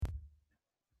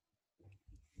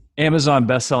Amazon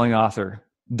bestselling author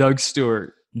Doug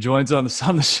Stewart joins on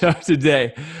the show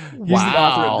today. He's the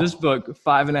author of Wow. this book,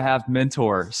 Five and a Half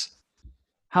Mentors: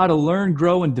 How to Learn,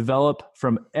 Grow, and Develop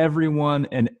from Everyone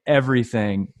and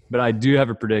Everything. But I do have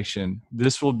a prediction.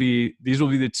 These will be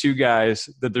the two guys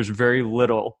that there's very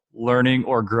little learning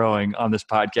or growing on this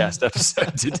podcast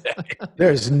episode today.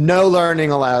 There's no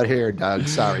learning allowed here, Doug.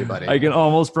 Sorry, buddy. I can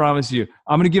almost promise you.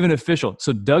 I'm going to give an official.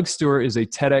 So Doug Stewart is a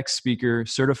TEDx speaker,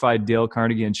 certified Dale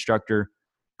Carnegie instructor,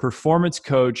 performance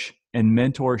coach, and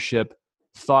mentorship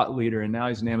thought leader. And now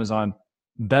he's an Amazon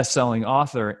best-selling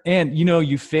author. And,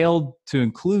 you failed to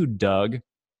include, Doug,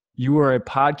 you were a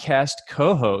podcast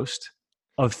co-host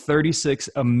of 36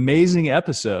 amazing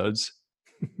episodes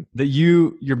that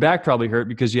your back probably hurt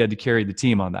because you had to carry the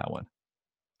team on that one.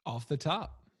 Off the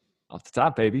top. Off the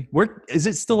Top, baby. Where is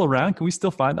it still around? Can we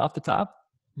still find Off the Top?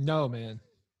 No, man.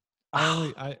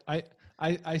 I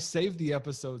save the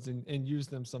episodes and use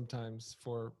them sometimes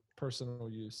for personal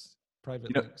use,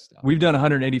 private link stuff. We've done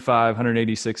 185,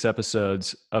 186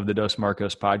 episodes of the Dos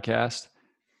Marcos podcast.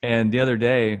 And the other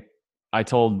day, I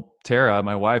told Tara,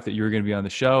 my wife, that you were going to be on the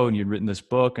show and you'd written this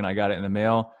book and I got it in the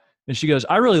mail. And she goes,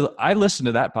 I listened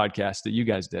to that podcast that you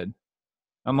guys did.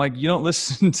 I'm like, you don't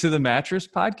listen to the Mattress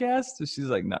podcast? And she's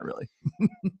like, not really.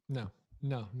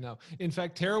 No. In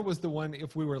fact, Tara was the one,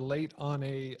 if we were late on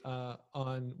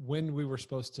on when we were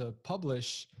supposed to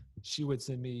publish, she would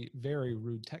send me very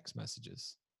rude text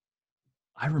messages.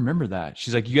 I remember that.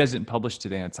 She's like, you guys didn't publish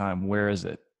today on time. Where is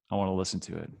it? I want to listen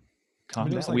to it.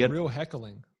 It was like real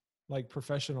heckling, like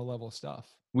professional level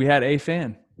stuff. We had a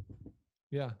fan.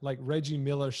 Yeah. Like Reggie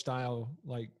Miller style,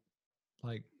 like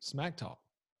smack talk.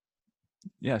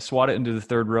 Yeah. Swat it into the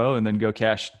third row and then go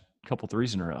cash a couple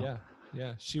threes in a row.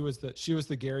 Yeah. She was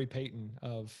the Gary Payton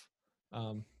of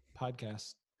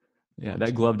podcasts. Yeah.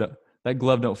 That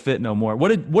glove don't fit no more. What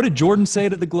did Jordan say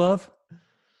to the glove?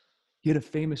 He had a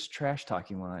famous trash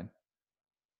talking line.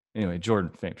 Anyway,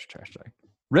 Jordan, famous trash talking.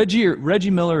 Reggie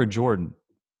Miller or Jordan,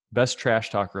 best trash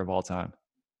talker of all time?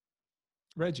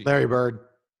 Reggie. Larry Bird.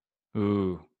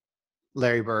 Ooh.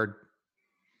 Larry Bird.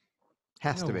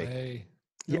 Has to be. Way.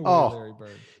 Yeah. Way, Oh, Larry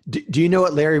Bird. Do you know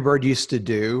what Larry Bird used to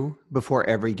do before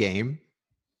every game?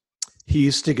 He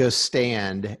used to go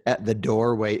stand at the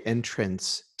doorway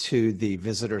entrance to the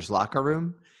visitors' locker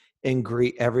room and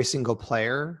greet every single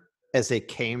player as they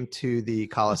came to the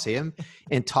Coliseum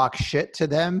and talk shit to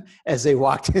them as they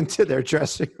walked into their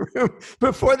dressing room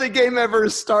before the game ever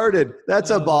started. That's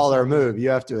a baller move, you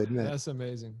have to admit. That's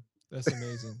amazing.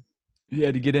 You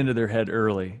had to get into their head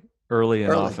early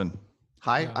and often.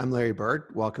 Hi, I'm Larry Bird.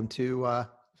 Welcome to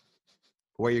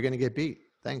where you're going to get beat.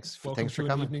 Thanks for coming.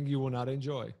 An evening you will not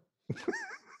enjoy.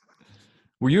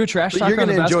 Were you a trash talker on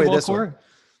the basketball court?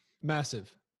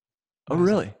 Massive. Oh,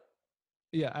 really?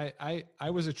 Yeah, I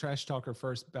was a trash talker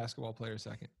first, basketball player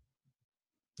second.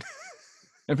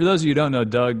 And for those of you who don't know,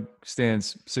 Doug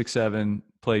stands 6'7",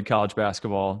 played college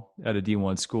basketball at a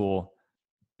D1 school,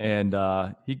 and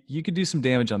you could do some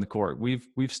damage on the court.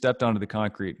 We've stepped onto the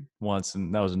concrete once,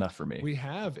 and that was enough for me. We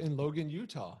have in Logan,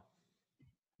 Utah.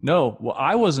 No, well,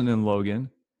 I wasn't in Logan.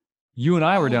 You and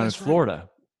I were down in Florida. Right.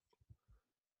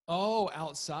 Oh,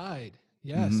 outside.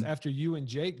 Yes, Mm-hmm. after you and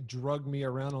Jake drugged me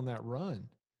around on that run.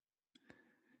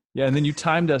 Yeah, and then you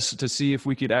timed us to see if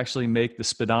we could actually make the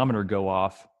speedometer go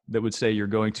off that would say you're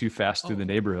going too fast through the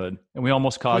neighborhood. And we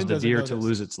almost caused a deer to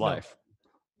lose its life.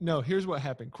 No, here's what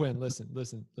happened. Quinn, listen.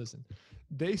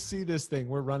 They see this thing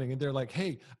we're running and they're like,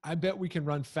 hey, I bet we can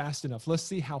run fast enough. Let's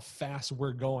see how fast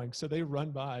we're going. So they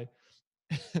run by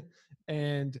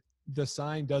and the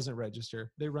sign doesn't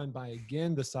register. They run by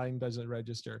again. The sign doesn't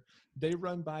register. They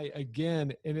run by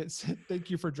again and it said, thank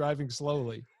you for driving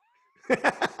slowly.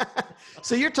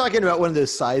 So you're talking about one of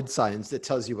those side signs that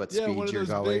tells you what speed you're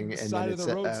going, big and side then of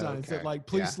the road signs that like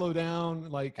please slow down,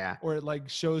 or it like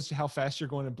shows how fast you're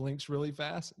going and blinks really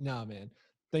fast. Nah, man.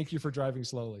 Thank you for driving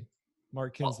slowly,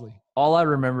 Mark Kinsley. All I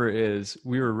remember is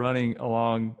we were running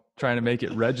along trying to make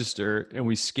it register, and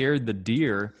we scared the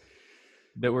deer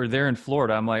that were there in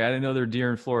Florida. I'm like, I didn't know there were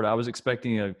deer in Florida. I was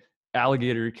expecting an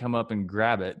alligator to come up and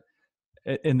grab it,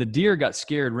 and the deer got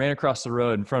scared, ran across the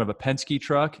road in front of a Penske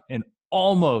truck, and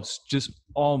almost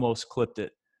clipped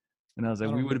it. And I was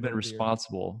like, we would have been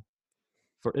responsible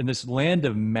for, in this land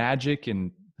of magic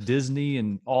and Disney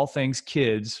and all things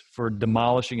kids, for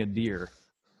demolishing a deer.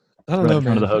 I don't know,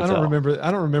 man.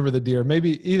 I don't remember the deer.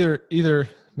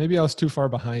 Maybe I was too far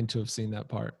behind to have seen that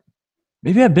part.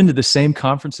 Maybe I've been to the same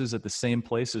conferences at the same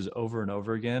places over and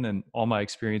over again, and all my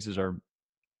experiences are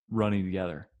running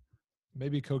together.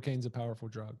 Maybe cocaine's a powerful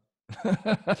drug.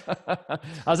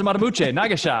 Azamadamuche,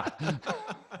 Nagasha.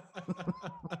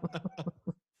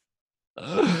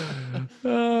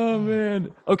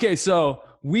 Okay, so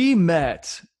we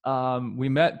met. We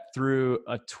met through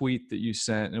a tweet that you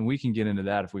sent, and we can get into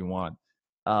that if we want.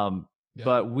 Yeah.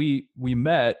 But we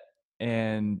met,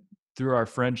 and through our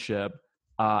friendship,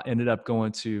 ended up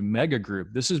going to Mega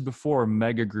Group. This is before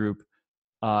Mega Group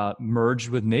merged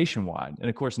with Nationwide, and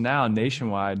of course now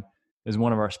Nationwide is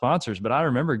one of our sponsors. But I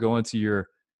remember going to your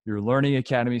Learning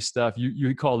Academy stuff.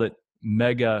 You called it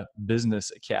Mega Business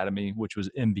Academy, which was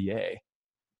MBA,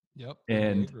 Yep.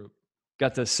 and MBA group.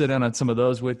 got to sit in on some of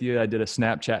those with you. I did a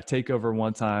Snapchat takeover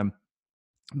one time.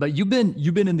 But you've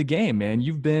been in the game, man.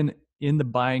 You've been in the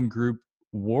buying group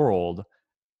world,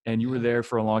 and you were there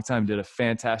for a long time. Did a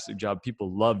fantastic job.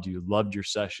 People loved you, loved your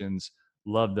sessions,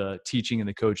 loved the teaching and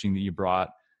the coaching that you brought.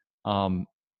 And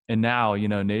now,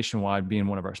 Nationwide being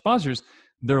one of our sponsors,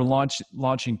 they're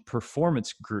launching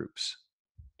performance groups.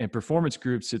 And performance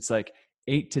groups, it's like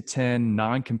 8 to 10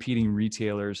 non-competing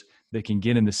retailers that can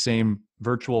get in the same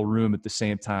virtual room at the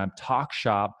same time, talk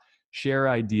shop, share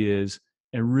ideas,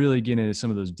 and really get into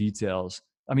some of those details.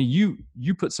 I mean,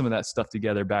 you put some of that stuff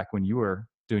together back when you were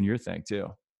doing your thing too.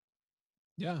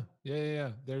 Yeah.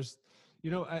 There's,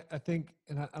 I think,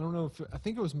 and I don't know if, I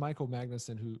think it was Michael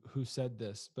Magnuson who said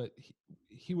this, but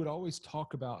he would always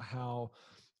talk about how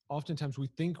oftentimes we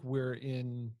think we're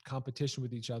in competition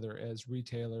with each other as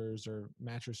retailers or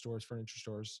mattress stores, furniture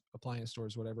stores, appliance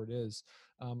stores, whatever it is.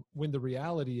 When the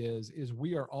reality is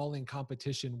we are all in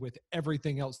competition with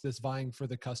everything else that's vying for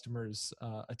the customer's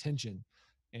attention.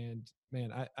 And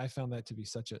man, I found that to be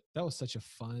that was such a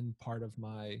fun part of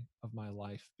my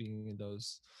life, being in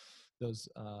those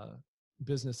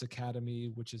business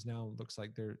academy, which is now looks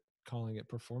like they're calling it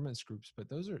performance groups, but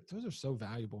those are so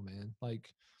valuable, man.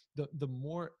 Like the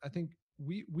more, I think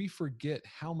we forget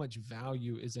how much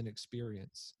value is in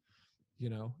experience,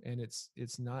 and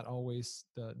it's not always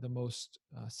the most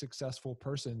successful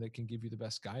person that can give you the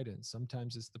best guidance.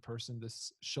 Sometimes it's the person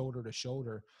that's shoulder to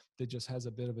shoulder that just has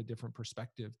a bit of a different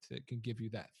perspective that can give you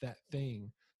that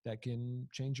thing that can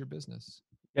change your business.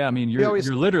 Yeah, I mean, you're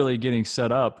literally getting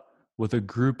set up with a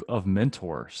group of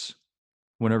mentors.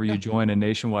 Whenever you join a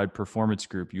Nationwide performance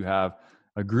group, you have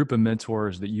a group of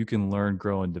mentors that you can learn,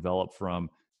 grow, and develop from.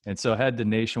 And so head to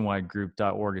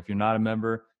nationwidegroup.org if you're not a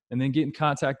member, and then get in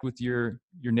contact with your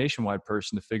Nationwide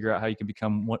person to figure out how you can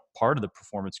become part of the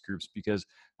performance groups. Because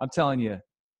I'm telling you,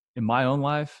 in my own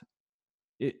life,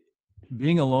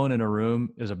 being alone in a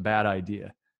room is a bad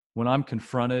idea. When I'm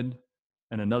confronted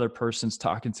and another person's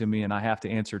talking to me and I have to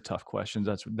answer tough questions,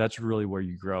 that's really where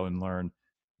you grow and learn.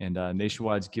 And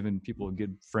Nationwide's given people a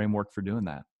good framework for doing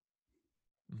that.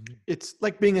 It's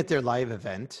like being at their live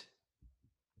event.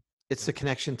 It's the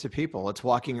connection to people. It's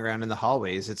walking around in the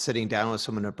hallways. It's sitting down with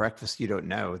someone at breakfast you don't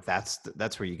know. That's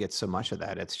where you get so much of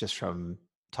that. It's just from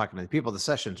talking to the people. The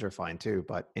sessions are fine too,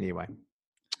 but anyway,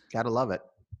 gotta love it.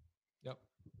 Yep.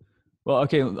 Well,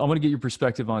 okay, I want to get your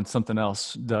perspective on something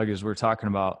else, Doug, as we're talking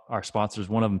about our sponsors.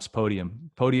 One of them's Podium.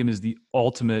 Podium is the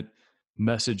ultimate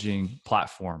messaging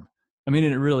platform. I mean,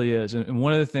 and it really is. And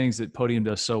one of the things that Podium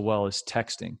does so well is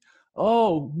texting.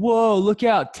 Oh, whoa, look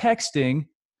out, texting.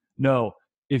 No,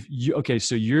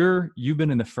 so you've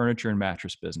been in the furniture and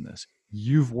mattress business.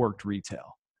 You've worked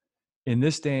retail. In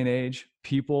this day and age,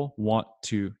 people want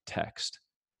to text.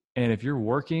 And if you're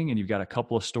working and you've got a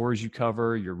couple of stores you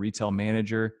cover, you're a retail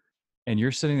manager, and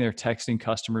you're sitting there texting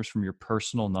customers from your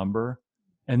personal number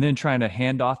and then trying to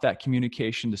hand off that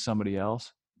communication to somebody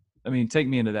else, I mean, take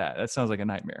me into that. That sounds like a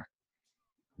nightmare.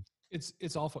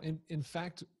 It's awful. In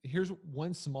fact, here's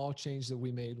one small change that we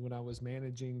made when I was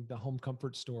managing the home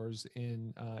comfort stores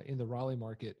in the Raleigh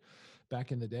market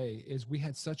back in the day. Is we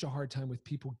had such a hard time with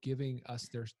people giving us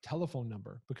their telephone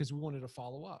number because we wanted to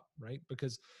follow up, right?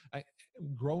 Because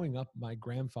growing up, my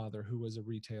grandfather, who was a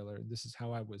retailer, this is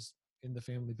how I was in the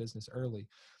family business early,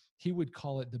 he would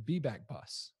call it the be-back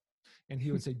bus. And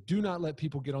he would say, do not let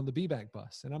people get on the be-back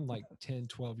bus. And I'm like 10,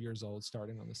 12 years old,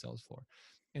 starting on the sales floor.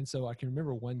 And so I can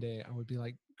remember one day I would be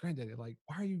like, Granddaddy, like,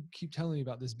 why are you keep telling me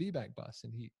about this be-back bus?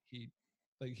 And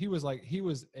he was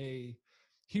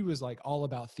like all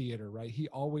about theater, right? He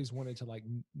always wanted to like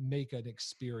make an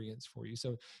experience for you.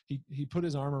 So he put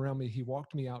his arm around me. He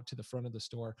walked me out to the front of the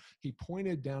store. He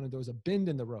pointed down and there was a bend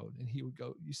in the road. And he would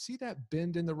go, you see that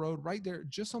bend in the road right there?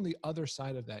 Just on the other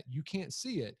side of that, you can't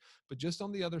see it, but just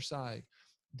on the other side,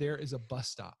 there is a bus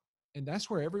stop. And that's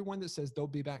where everyone that says they'll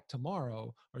be back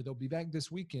tomorrow or they'll be back this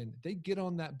weekend, they get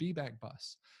on that be back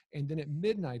bus. And then at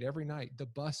midnight every night, the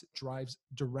bus drives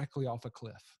directly off a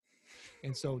cliff.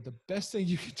 And so the best thing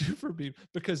you can do for me,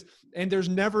 and there's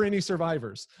never any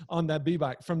survivors on that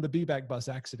from the be-back bus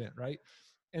accident, right?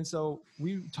 And so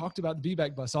we talked about the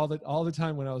be-back bus all the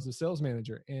time when I was a sales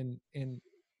manager. And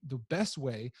the best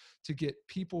way to get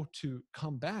people to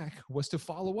come back was to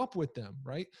follow up with them,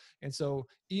 right? And so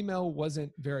email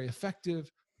wasn't very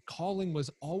effective. Calling was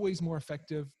always more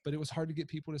effective, but it was hard to get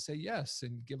people to say yes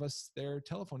and give us their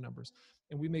telephone numbers.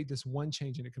 And we made this one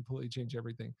change, and it completely changed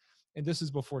everything. And this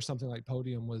is before something like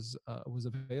Podium was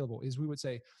available. Is we would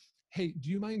say, "Hey, do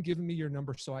you mind giving me your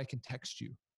number so I can text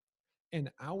you?" And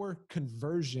our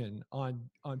conversion on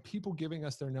people giving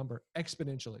us their number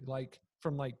exponentially, like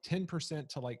from like 10%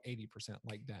 to like 80%,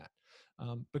 like that,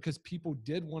 because people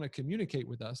did want to communicate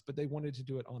with us, but they wanted to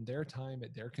do it on their time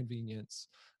at their convenience.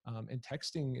 And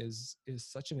texting is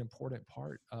such an important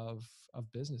part of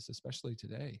business, especially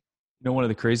today. You know, one of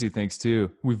the crazy things too,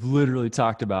 we've literally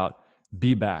talked about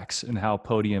B-backs and how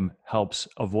Podium helps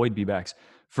avoid B-backs.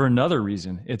 For another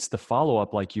reason, it's the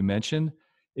follow-up, like you mentioned.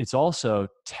 It's also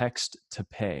text to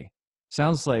pay.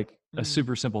 Sounds like a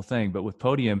super simple thing, but with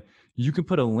Podium, you can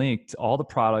put a link to all the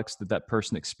products that that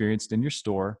person experienced in your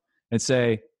store and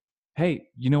say, hey,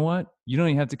 you know what? You don't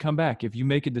even have to come back. If you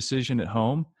make a decision at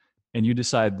home and you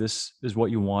decide this is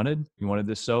what you wanted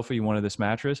this sofa, you wanted this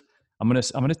mattress, I'm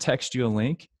gonna text you a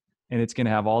link, and it's gonna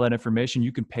have all that information.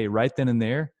 You can pay right then and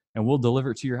there, and we'll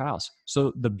deliver it to your house.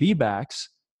 So the B-backs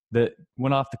that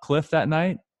went off the cliff that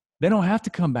night, they don't have to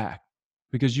come back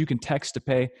because you can text to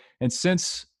pay. And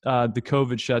since the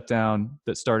COVID shutdown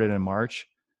that started in March,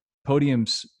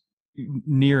 Podium's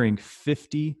nearing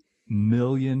 $50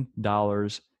 million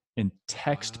in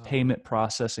text payment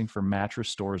processing for mattress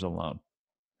stores alone.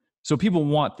 So people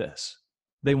want this.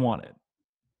 They want it.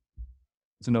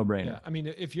 It's a no-brainer. Yeah, I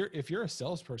mean, if you're a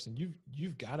salesperson,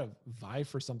 you've got to vie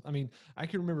for something. I mean, I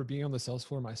can remember being on the sales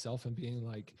floor myself and being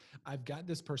like, I've got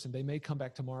this person. They may come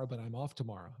back tomorrow, but I'm off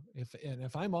tomorrow.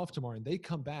 If I'm off tomorrow and they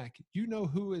come back,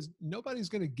 nobody's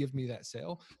going to give me that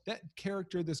sale. That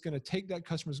character that's going to take that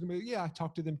customer is going to be, yeah, I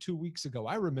talked to them 2 weeks ago.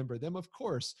 I remember them, of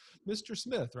course, Mr.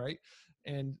 Smith, right?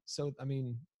 And so, I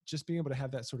mean, just being able to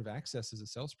have that sort of access as a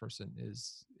salesperson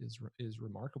is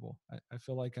remarkable. I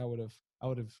feel like I would have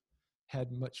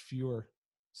had much fewer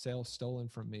sales stolen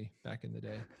from me back in the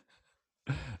day.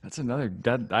 That's I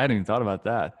hadn't even thought about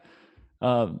that.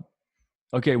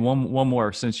 Okay, one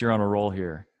more, since you're on a roll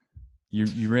here.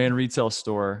 You ran retail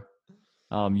store.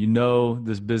 You know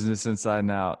this business inside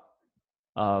and out.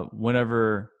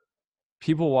 Whenever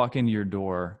people walk into your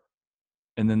door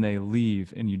and then they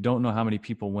leave, and you don't know how many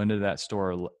people went to that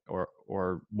store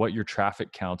or what your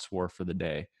traffic counts were for the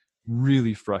day,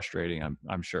 really frustrating.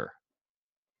 I'm sure.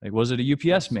 Like, was it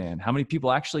a UPS man? How many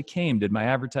people actually came? Did my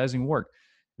advertising work?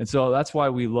 And so that's why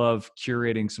we love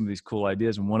curating some of these cool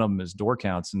ideas. And one of them is door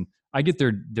counts. And I get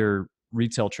their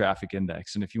retail traffic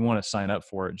index. And if you want to sign up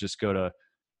for it, just go to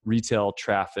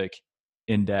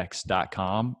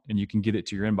retailtrafficindex.com and you can get it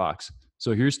to your inbox.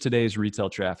 So here's today's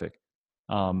retail traffic.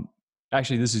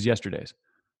 Actually, this is yesterday's.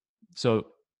 So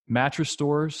mattress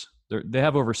stores, they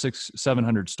have over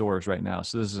 700 stores right now.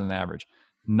 So this is an average.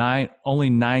 Only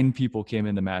 9 people came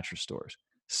into mattress stores,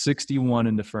 61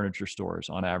 into furniture stores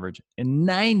on average, and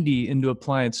 90 into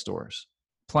appliance stores.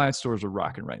 Appliance stores are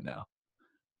rocking right now.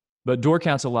 But door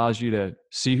counts allows you to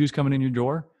see who's coming in your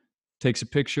door, takes a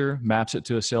picture, maps it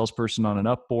to a salesperson on an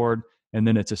upboard, and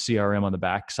then it's a CRM on the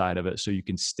back side of it, so you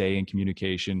can stay in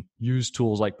communication, use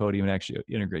tools like Podium, and actually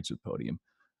integrates with Podium.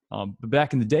 But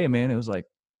back in the day, man, it was like,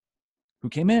 who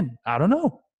came in? I don't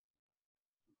know.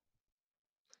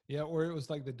 Yeah, or it was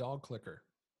like the dog clicker,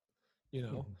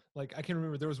 like I can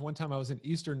remember there was one time I was in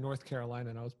Eastern North Carolina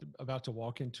and I was about to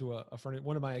walk into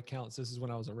one of my accounts. This is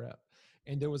when I was a rep,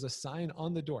 and there was a sign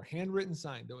on the door, handwritten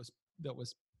sign that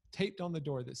was taped on the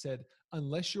door that said,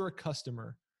 "Unless you're a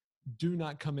customer, do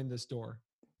not come in this door.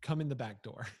 Come in the back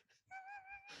door."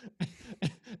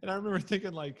 And I remember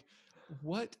thinking, like,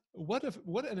 what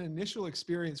an initial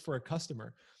experience for a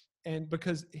customer. And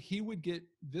because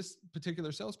this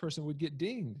particular salesperson would get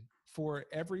dinged for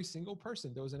every single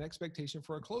person. There was an expectation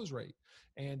for a close rate,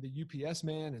 and the UPS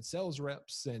man and sales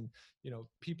reps and,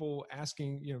 people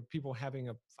asking, people having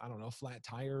a flat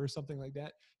tire or something like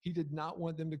that. He did not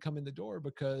want them to come in the door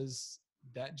because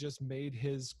that just made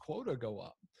his quota go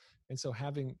up. And so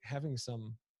having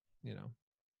some,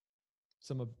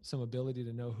 some ability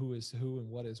to know who is who and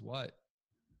what is what,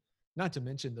 not to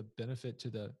mention the benefit to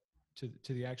the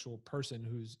actual person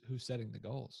who's setting the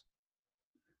goals.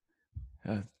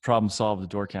 Problem solved, the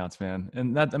door counts, man.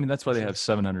 And that's why they have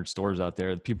 700 stores out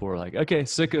there. People were like, okay,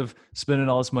 sick of spending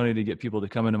all this money to get people to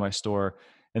come into my store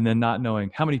and then not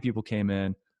knowing how many people came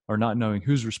in or not knowing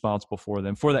who's responsible for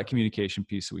them, for that communication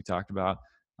piece that we talked about.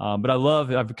 But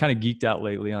I've kind of geeked out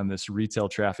lately on this retail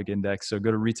traffic index. So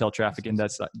go to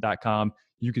retailtrafficindex.com.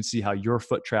 You can see how your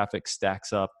foot traffic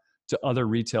stacks up to other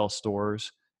retail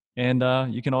stores And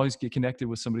you can always get connected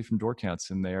with somebody from Door Counts,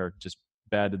 and they are just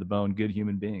bad to the bone, good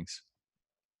human beings.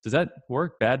 Does that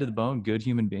work? Bad to the bone, good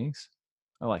human beings?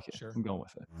 I like it. Sure. I'm going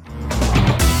with it.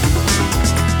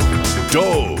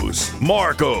 Dos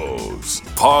Marcos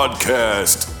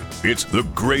Podcast. It's the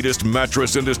greatest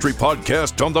mattress industry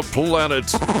podcast on the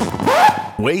planet.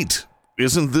 Wait,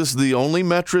 isn't this the only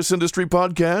mattress industry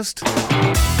podcast?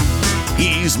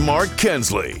 He's Mark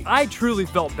Kensley. I truly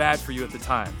felt bad for you at the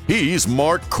time. He's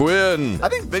Mark Quinn. I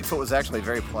think Bigfoot was actually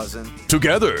very pleasant.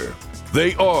 Together,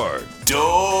 they are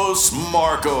Dos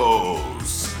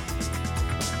Marcos.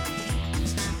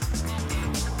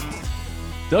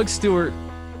 Doug Stewart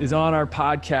is on our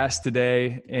podcast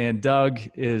today, and Doug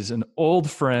is an old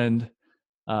friend,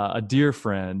 a dear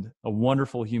friend, a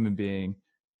wonderful human being.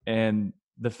 And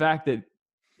the fact that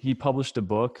he published a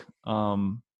book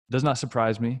does not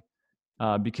surprise me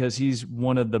because he's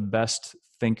one of the best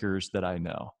thinkers that I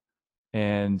know.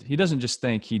 And he doesn't just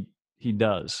think, he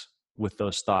does with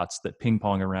those thoughts that ping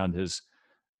pong around his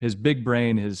big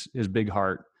brain, his big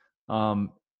heart.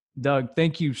 Doug,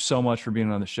 thank you so much for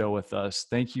being on the show with us.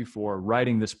 Thank you for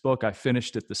writing this book. I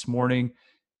finished it this morning,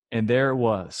 and there it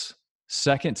was,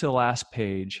 second to last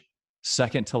page,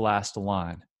 second to last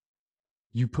line.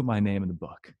 You put my name in the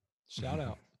book. Shout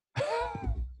out.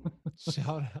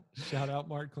 Shout out,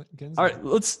 Mark Kinsley. All right,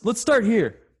 let's start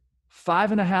here.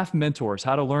 5.5 mentors,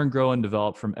 how to learn, grow, and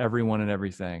develop from everyone and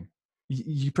everything.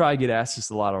 You probably get asked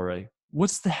this a lot already.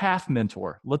 What's the half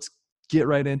mentor? Let's get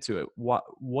right into it.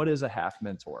 What is a half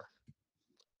mentor?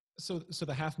 So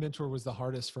the half mentor was the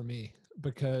hardest for me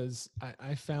because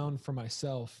I found for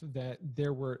myself that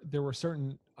there were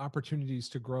certain opportunities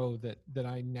to grow that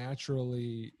I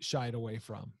naturally shied away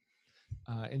from.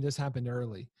 And this happened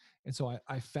early. And so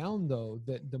I found though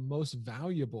that the most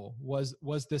valuable was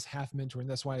this half mentor. And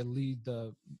that's why I lead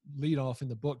off in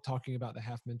the book talking about the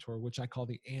half mentor, which I call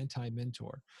the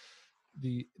anti-mentor.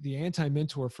 The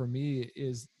anti-mentor for me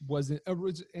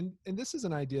and this is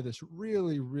an idea that's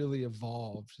really, really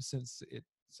evolved since it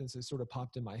sort of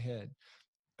popped in my head.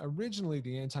 Originally,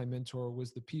 the anti-mentor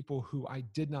was the people who I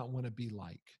did not want to be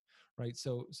like, right?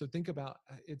 So think about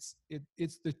it's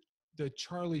the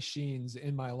Charlie Sheens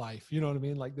in my life, you know what I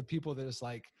mean? Like the people that is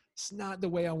like, it's not the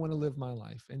way I want to live my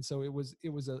life. And so it was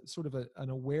a sort of an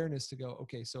awareness to go,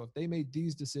 okay, so if they made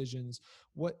these decisions,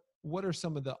 what are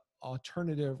some of the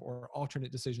alternative or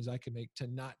alternate decisions I could make to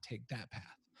not take that path?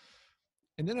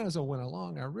 And then as I went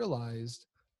along, I realized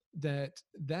that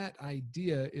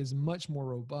idea is much more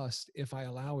robust if I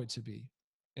allow it to be.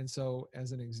 And so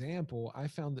as an example, I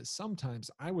found that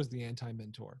sometimes I was the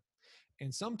anti-mentor.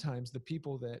 And sometimes the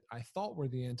people that I thought were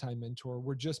the anti-mentor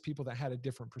were just people that had a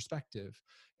different perspective.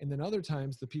 And then other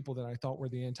times the people that I thought were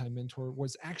the anti-mentor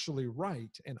was actually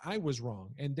right and I was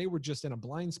wrong. And they were just in a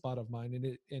blind spot of mine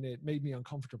and it made me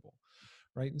uncomfortable.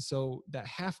 Right. And so that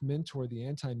half mentor, the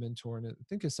anti-mentor, and I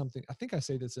think I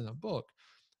say this in a book,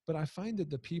 but I find that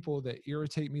the people that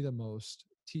irritate me the most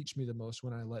teach me the most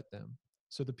when I let them.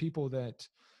 So the people that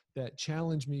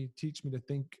challenge me, teach me to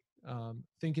think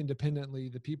independently.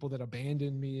 The people that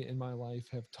abandon me in my life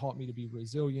have taught me to be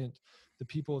resilient. The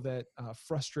people that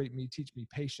frustrate me teach me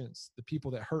patience. The people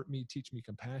that hurt me teach me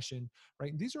compassion.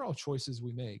 Right? And these are all choices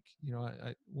we make. You know,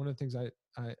 one of the things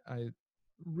I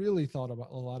really thought a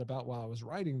lot about while I was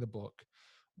writing the book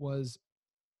was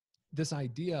this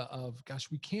idea of, gosh,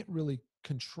 we can't really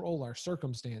control our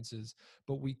circumstances,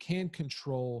 but we can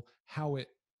control how it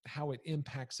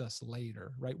impacts us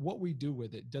later, right? What we do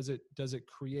with it. Does it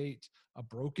create a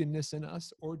brokenness in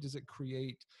us, or does it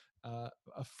create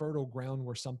a fertile ground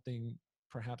where something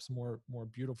perhaps more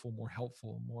beautiful, more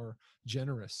helpful, more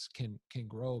generous can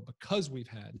grow because we've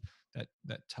had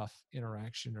that tough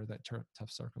interaction or that tough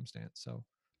circumstance. So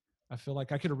I feel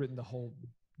like I could have written the whole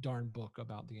darn book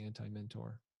about the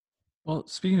anti-mentor. Well,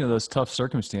 speaking of those tough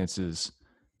circumstances,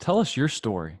 tell us your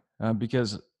story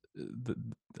because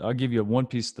I'll give you one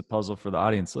piece of the puzzle for the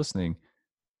audience listening.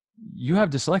 You have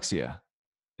dyslexia,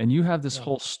 and you have this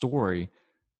whole story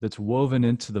that's woven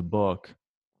into the book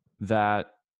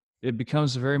that it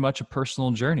becomes very much a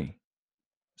personal journey.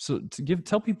 So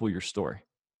tell people your story.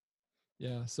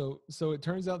 Yeah. So it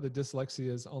turns out that dyslexia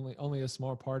is only a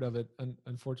small part of it.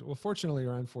 Fortunately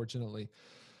or unfortunately.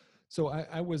 So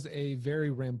I was a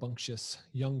very rambunctious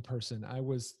young person. I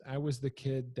was the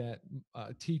kid that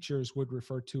teachers would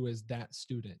refer to as that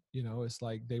student. You know, it's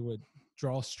like they would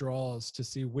draw straws to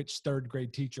see which third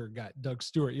grade teacher got Doug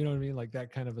Stewart. You know what I mean? Like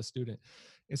that kind of a student.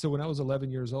 And so when I was 11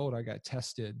 years old, I got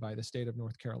tested by the state of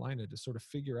North Carolina to sort of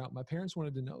figure out, my parents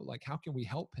wanted to know, like, how can we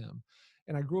help him?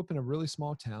 And I grew up in a really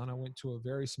small town. I went to a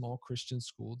very small Christian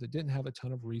school that didn't have a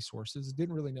ton of resources,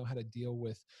 didn't really know how to deal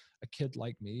with a kid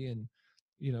like me. And,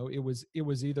 it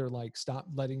was either like stop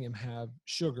letting him have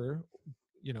sugar,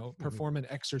 perform an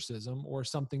exorcism, or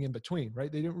something in between,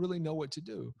 right? They didn't really know what to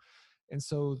do. And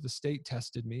so the state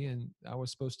tested me, and I was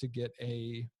supposed to get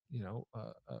a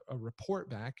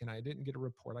report back, and I didn't get a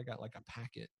report. I got like a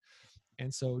packet.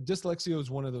 And so dyslexia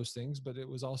was one of those things, but it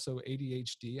was also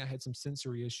ADHD. I had some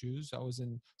sensory issues. I was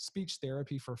in speech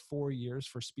therapy for 4 years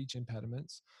for speech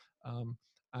impediments.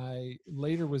 I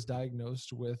later was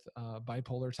diagnosed with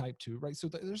bipolar type 2, right? So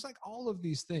there's like all of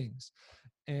these things.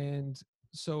 And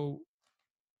so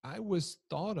I was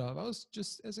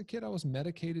just as a kid, I was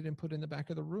medicated and put in the back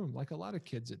of the room, like a lot of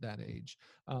kids at that age.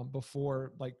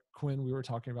 Before, like Quinn, we were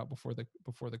talking about before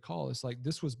the call, it's like,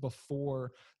 this was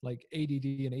before like ADD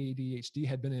and ADHD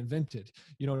had been invented.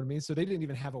 You know what I mean? So they didn't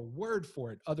even have a word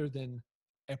for it other than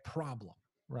a problem,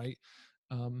 right?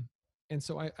 And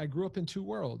so I grew up in two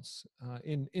worlds,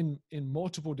 in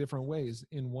multiple different ways.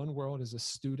 In one world, as a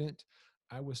student,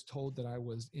 I was told that I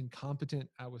was incompetent.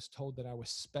 I was told that I was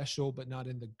special, but not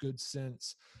in the good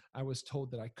sense. I was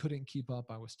told that I couldn't keep up.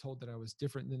 I was told that I was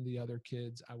different than the other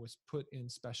kids. I was put in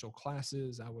special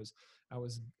classes. I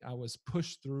was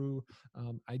pushed through.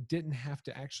 I didn't have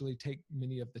to actually take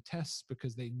many of the tests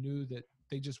because they knew that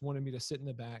they just wanted me to sit in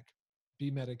the back,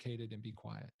 be medicated, and be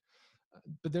quiet.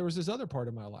 But there was this other part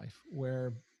of my life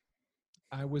where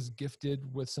I was gifted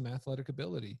with some athletic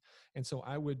ability. And so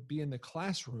I would be in the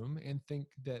classroom and think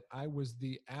that I was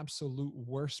the absolute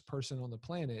worst person on the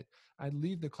planet. I'd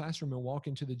leave the classroom and walk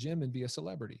into the gym and be a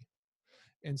celebrity.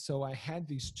 And so I had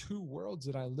these two worlds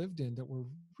that I lived in that were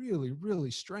really,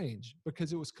 really strange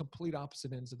because it was complete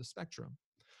opposite ends of the spectrum.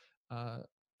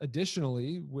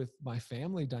 Additionally, with my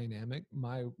family dynamic,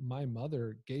 my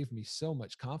mother gave me so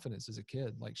much confidence as a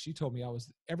kid. Like, she told me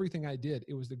everything I did,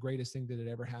 it was the greatest thing that had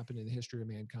ever happened in the history of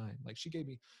mankind. Like, she gave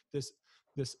me this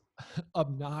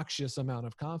obnoxious amount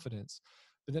of confidence.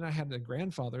 But then I had a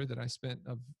grandfather that I spent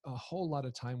a whole lot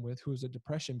of time with, who was a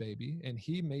depression baby, and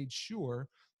he made sure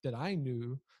that I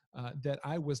knew that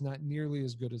I was not nearly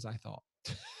as good as I thought.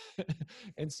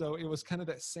 And so it was kind of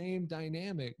that same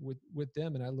dynamic with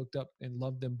them, and I looked up and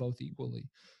loved them both equally.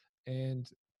 And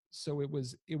so it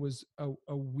was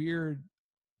a weird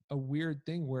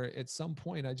thing where at some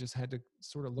point I just had to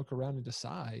sort of look around and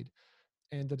decide.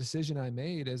 And the decision I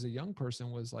made as a young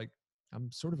person was like,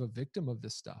 I'm sort of a victim of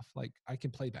this stuff. Like, I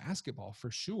can play basketball for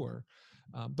sure,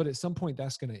 but at some point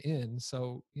that's going to end.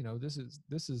 So, this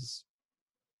is,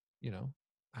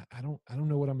 I don't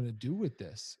know what I'm going to do with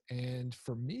this. And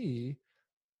for me,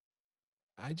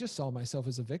 I just saw myself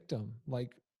as a victim.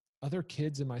 Like, other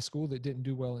kids in my school that didn't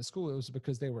do well in school, it was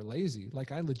because they were lazy.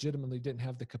 Like, I legitimately didn't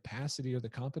have the capacity or the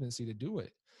competency to do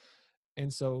it.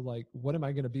 And so, like, what am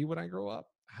I going to be when I grow up?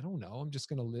 I don't know. I'm just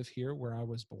going to live here where I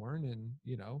was born and,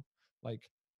 like,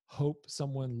 hope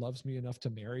someone loves me enough to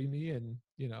marry me. And,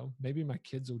 maybe my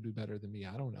kids will do better than me.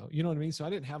 I don't know. You know what I mean? So I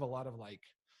didn't have a lot of like,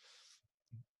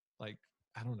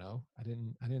 I don't know. I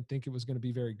didn't think it was going to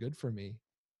be very good for me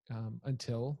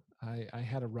until I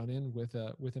had a run-in with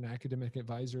an academic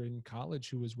advisor in college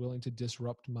who was willing to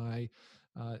disrupt my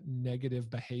negative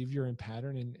behavior and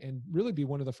pattern, and really be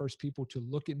one of the first people to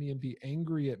look at me and be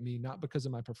angry at me, not because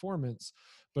of my performance,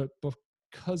 but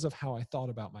because of how I thought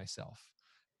about myself.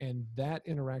 And that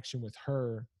interaction with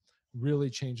her really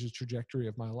changed the trajectory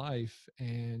of my life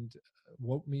and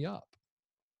woke me up.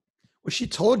 Well, she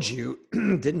told you,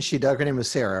 didn't she, Doug? Her name was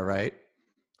Sarah, right?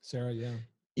 Sarah,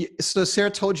 yeah. So Sarah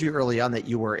told you early on that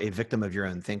you were a victim of your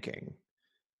own thinking.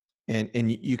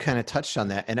 And you kind of touched on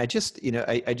that. And I just,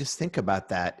 I just think about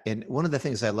that. And one of the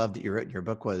things I love that you wrote in your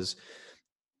book was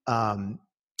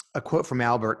a quote from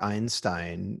Albert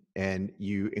Einstein, and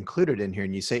you included in here,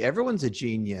 and you say, everyone's a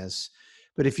genius,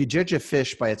 but if you judge a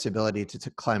fish by its ability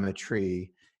to climb a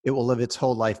tree, it will live its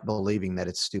whole life believing that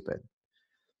it's stupid.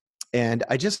 And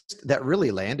that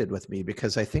really landed with me,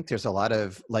 because I think there's a lot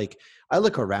of, like, I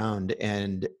look around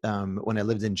and when I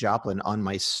lived in Joplin, on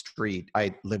my street,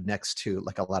 I lived next to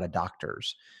like a lot of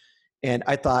doctors. And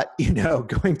I thought,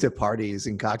 going to parties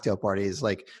and cocktail parties,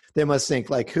 like, they must think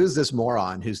like, who's this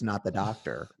moron who's not the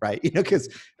doctor, right? Because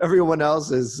everyone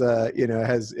else is,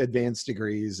 has advanced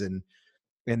degrees and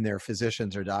they're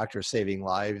physicians or doctors saving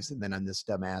lives. And then I'm this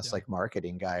dumbass, like,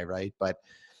 marketing guy, right? But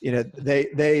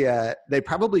they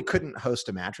probably couldn't host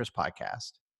a mattress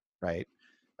podcast, right?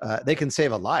 They can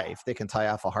save a life, they can tie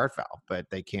off a heart valve, but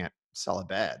they can't sell a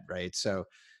bed, right? So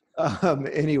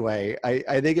anyway,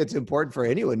 I think it's important for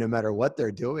anyone, no matter what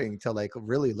they're doing, to like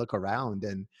really look around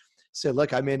and say,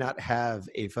 look, I may not have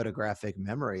a photographic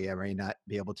memory. I may not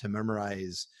be able to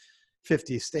memorize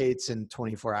 50 states in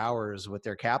 24 hours with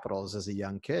their capitals as a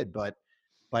young kid, but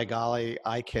by golly,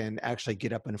 I can actually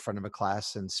get up in front of a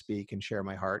class and speak and share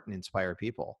my heart and inspire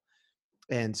people.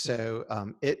 And so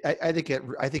I think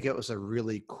it was a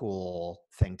really cool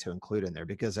thing to include in there,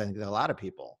 because I think that a lot of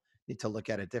people need to look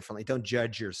at it differently. Don't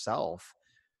judge yourself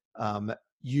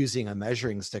using a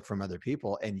measuring stick from other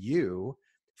people, and you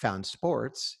found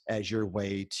sports as your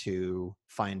way to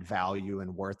find value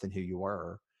and worth in who you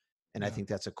were. And I think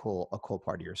that's a cool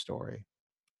part of your story.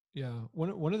 Yeah,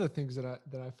 one of the things that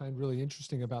I find really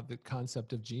interesting about the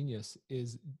concept of genius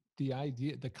is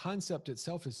the concept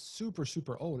itself is super,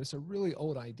 super old. It's a really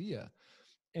old idea.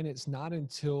 And it's not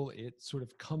until it sort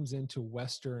of comes into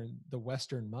the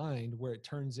Western mind where it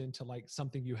turns into like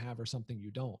something you have or something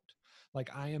you don't. Like,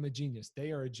 I am a genius.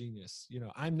 They are a genius.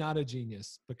 I'm not a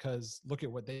genius because look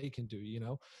at what they can do.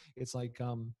 It's like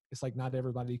not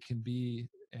everybody can be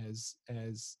as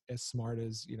smart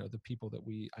as, the people that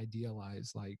we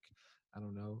idealize. Like, I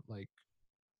don't know, like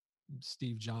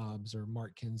Steve Jobs or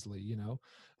Mark Kinsley,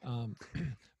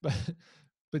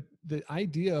 but the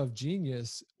idea of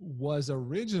genius was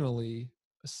originally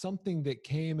something that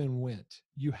came and went.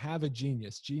 You have a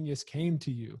genius. Genius came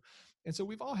to you. And so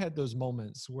we've all had those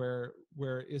moments where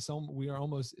it's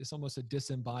almost a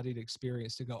disembodied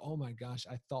experience to go, oh my gosh,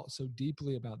 I thought so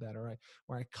deeply about that, or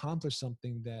I accomplished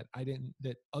something that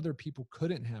other people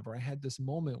couldn't have, or I had this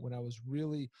moment when I was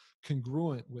really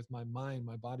congruent with my mind,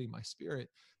 my body, my spirit.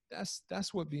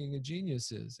 That's what being a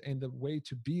genius is. And the way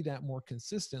to be that more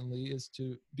consistently is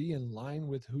to be in line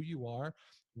with who you are,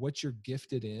 what you're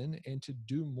gifted in, and to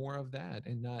do more of that,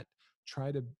 and not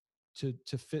try to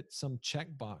fit some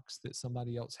checkbox that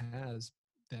somebody else has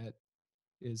that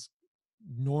is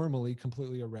normally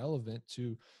completely irrelevant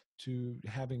to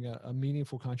having a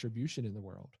meaningful contribution in the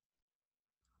world.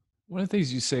 One of the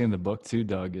things you say in the book too,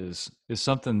 Doug, is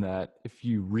something that if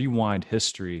you rewind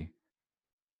history,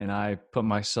 and I put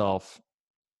myself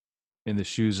in the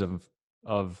shoes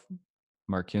of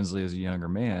Mark Kinsley as a younger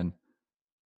man,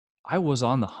 I was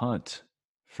on the hunt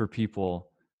for people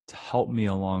to help me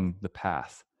along the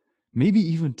path, maybe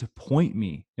even to point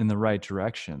me in the right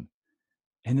direction.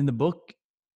 And in the book,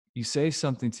 you say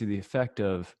something to the effect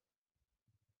of,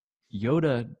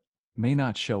 Yoda may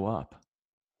not show up.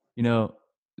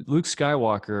 Luke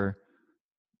Skywalker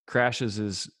crashes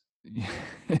his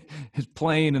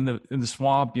plane in the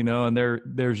swamp, and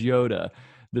there's Yoda,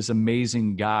 this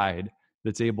amazing guide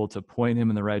that's able to point him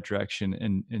in the right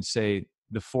direction and say,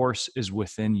 the Force is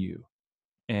within you,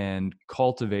 and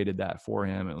cultivated that for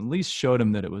him, and at least showed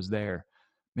him that it was there.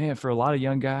 Man, for a lot of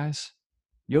young guys,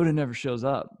 Yoda never shows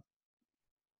up.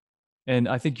 And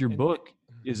I think your book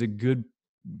is a good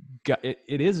guide.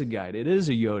 It is a guide. It is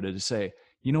a Yoda to say,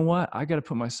 you know what? I got to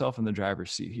put myself in the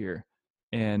driver's seat here.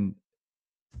 And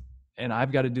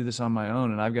I've got to do this on my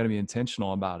own, and I've got to be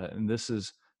intentional about it. And this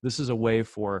is a way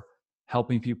for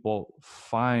helping people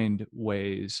find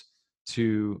ways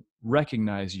to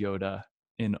recognize Yoda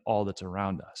in all that's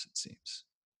around us, it seems.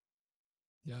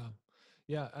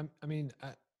 Yeah. I mean,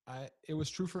 it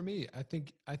was true for me. I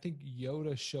think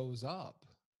Yoda shows up.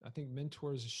 I think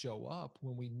mentors show up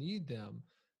when we need them,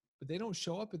 but they don't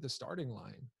show up at the starting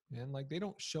line, man. Like, they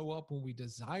don't show up when we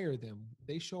desire them.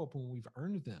 They show up when we've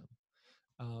earned them.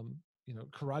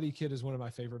 Karate Kid is one of my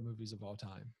favorite movies of all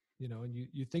time. And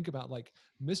you think about, like,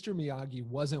 Mr. Miyagi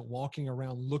wasn't walking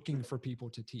around looking for people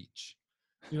to teach.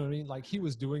 You know what I mean? Like, he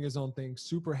was doing his own thing,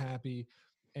 super happy.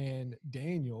 And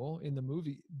Daniel in the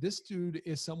movie, this dude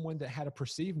is someone that had a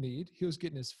perceived need. He was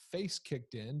getting his face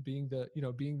kicked in, being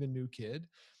the new kid,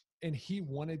 and he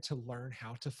wanted to learn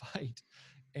how to fight.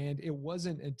 And it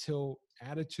wasn't until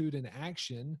attitude and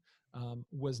action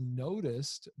was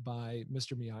noticed by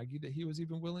Mr. Miyagi that he was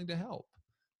even willing to help.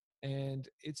 And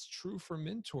it's true for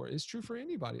mentor. It's true for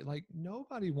anybody. Like,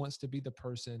 nobody wants to be the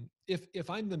person. If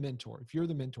I'm the mentor, if you're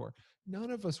the mentor,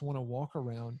 none of us want to walk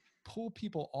around, pull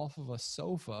people off of a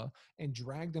sofa and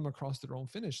drag them across their own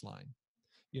finish line.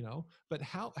 But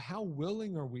how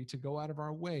willing are we to go out of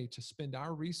our way to spend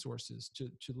our resources to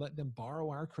let them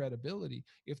borrow our credibility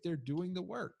if they're doing the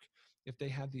work, if they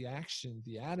have the action,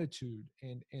 the attitude,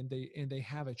 and they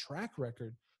have a track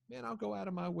record? Man, I'll go out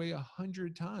of my way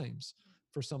 100 times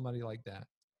for somebody like that.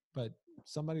 But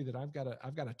somebody that I've got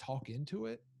to talk into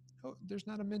it, there's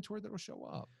not a mentor that will show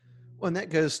up. Well, and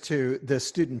that goes to the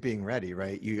student being ready,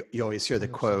 right? You always hear the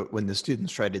 100%. Quote, when the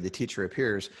student's ready, the teacher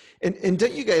appears. And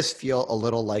don't you guys feel a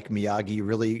little like Miyagi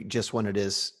really just wanted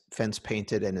his fence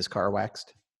painted and his car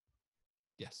waxed?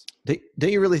 Yes.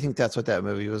 Don't you really think that's what that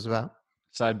movie was about?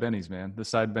 Side bennies, man. The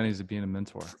side bennies of being a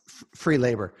mentor. Free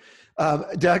labor.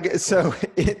 Doug, so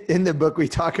in the book, we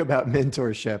talk about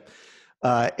mentorship.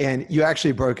 And you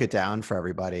actually broke it down for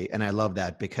everybody. And I love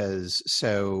that because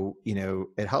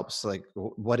it helps, like,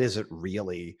 what is it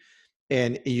really?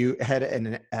 And you had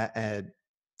an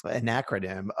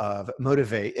acronym of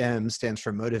motivate. M stands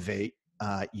for motivate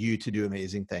you to do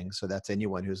amazing things. So that's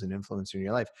anyone who's an influencer in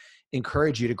your life.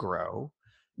 Encourage you to grow,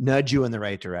 nudge you in the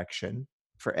right direction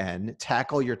for N,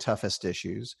 tackle your toughest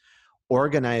issues,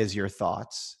 organize your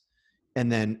thoughts,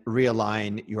 and then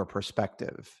realign your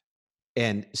perspective.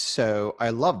 And so I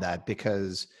love that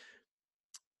because,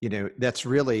 that's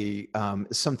really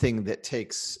something that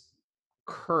takes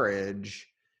courage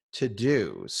to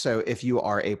do. So if you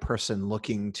are a person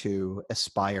looking to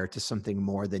aspire to something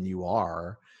more than you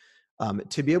are,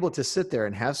 to be able to sit there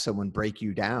and have someone break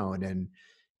you down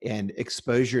and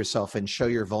expose yourself and show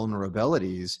your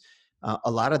vulnerabilities,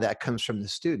 a lot of that comes from the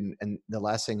student. And the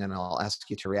last thing, and I'll ask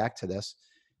you to react to this,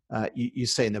 you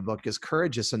say in the book, is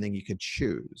courage is something you can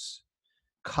choose.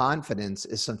 Confidence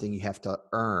is something you have to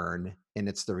earn, and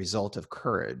it's the result of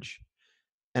courage.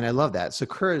 And I love that. So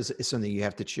courage is something you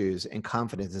have to choose, and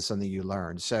confidence is something you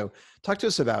learn. So talk to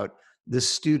us about the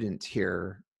student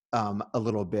here a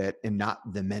little bit, and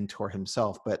not the mentor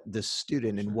himself, but the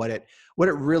student and what it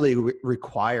really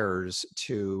requires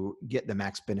to get the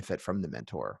max benefit from the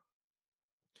mentor.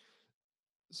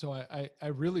 So I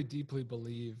really deeply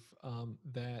believe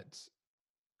that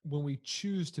when we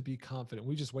choose to be confident,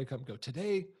 we just wake up and go,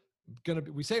 today,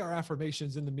 we say our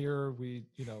affirmations in the mirror, we,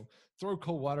 throw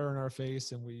cold water in our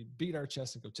face and we beat our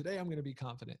chest and go, today I'm going to be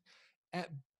confident. At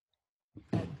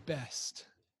best,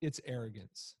 it's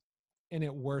arrogance. And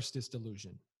at worst, it's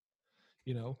delusion,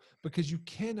 because you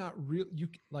cannot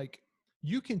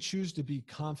you can choose to be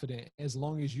confident as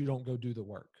long as you don't go do the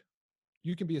work.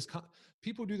 You can be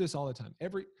people do this all the time.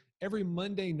 Every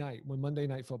Monday night when Monday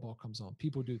Night Football comes on,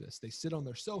 people do this. They sit on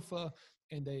their sofa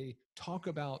and they talk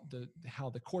about how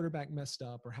the quarterback messed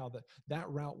up or how that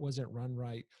route wasn't run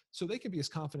right. So they can be as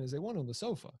confident as they want on the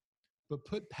sofa, but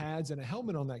put pads and a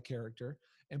helmet on that character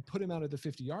and put him out at the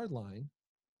 50-yard line.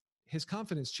 His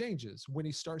confidence changes when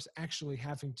he starts actually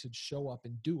having to show up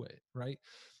and do it, right?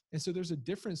 And so there's a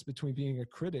difference between being a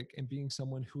critic and being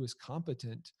someone who is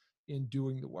competent in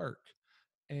doing the work.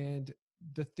 And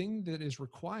the thing that is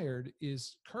required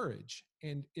is courage.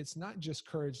 And it's not just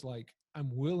courage like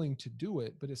I'm willing to do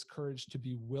it, but it's courage to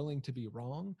be willing to be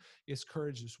wrong. It's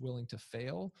courage that's willing to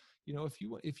fail. If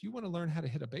you want to learn how to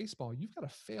hit a baseball, you've got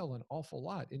to fail an awful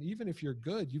lot. And even if you're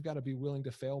good, you've got to be willing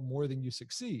to fail more than you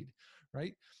succeed,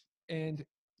 right? And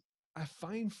I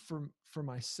find for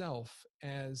myself,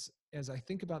 as I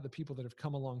think about the people that have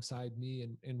come alongside me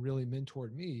and really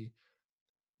mentored me,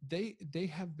 they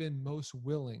have been most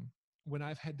willing when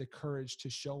I've had the courage to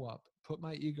show up, put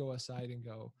my ego aside and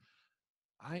go,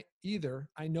 I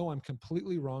know I'm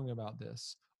completely wrong about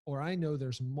this, or I know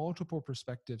there's multiple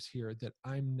perspectives here that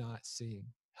I'm not seeing.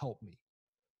 Help me.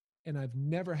 And I've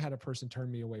never had a person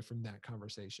turn me away from that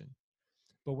conversation.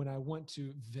 But when I want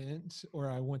to vent, or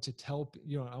I want to tell,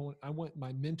 I want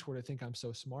my mentor to think I'm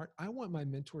so smart. I want my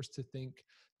mentors to think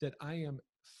that I am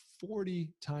 40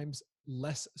 times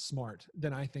less smart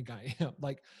than I think I am.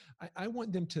 Like, I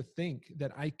want them to think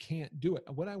that I can't do it.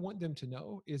 What I want them to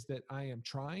know is that I am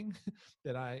trying,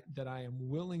 that I am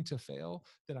willing to fail,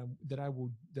 that I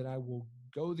will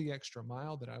go the extra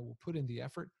mile, that I will put in the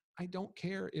effort. I don't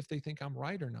care if they think I'm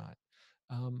right or not.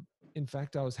 In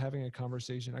fact, I was having a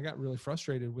conversation. I got really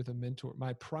frustrated with a mentor,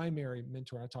 my primary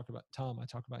mentor. I talk about Tom. I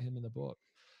talk about him in the book.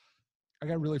 I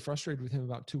got really frustrated with him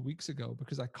about 2 weeks ago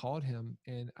because I called him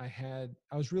and I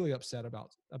was really upset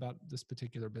about this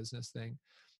particular business thing.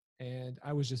 And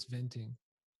I was just venting.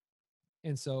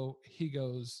 And so he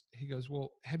goes,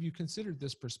 well, have you considered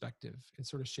this perspective? And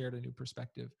sort of shared a new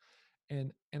perspective.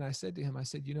 And I said to him,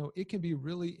 it can be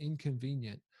really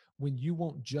inconvenient when you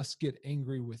won't just get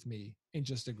angry with me and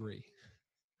just agree,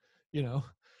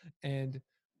 and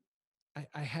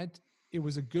it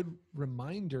was a good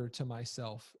reminder to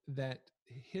myself that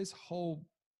his whole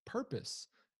purpose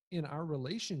in our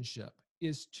relationship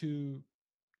is to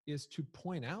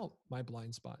point out my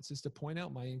blind spots, is to point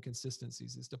out my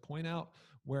inconsistencies, is to point out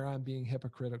where I'm being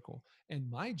hypocritical. And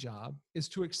my job is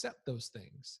to accept those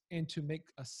things and to make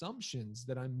assumptions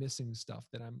that I'm missing stuff,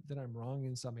 that I'm wrong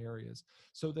in some areas,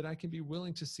 so that I can be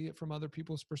willing to see it from other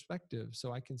people's perspectives.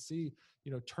 So I can see,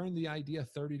 turn the idea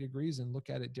 30 degrees and look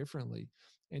at it differently.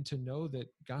 And to know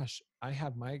that, gosh, I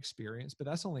have my experience, but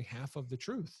that's only half of the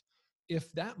truth,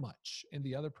 if that much, and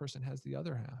the other person has the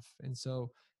other half. And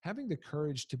so having the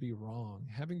courage to be wrong,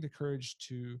 having the courage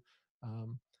to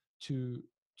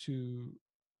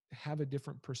have a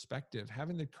different perspective,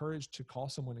 having the courage to call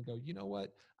someone and go, you know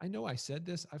what, I know I said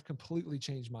this, I've completely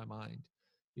changed my mind.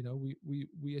 You know,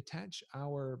 we attach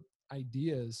our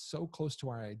ideas so close to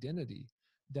our identity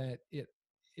that it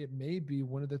may be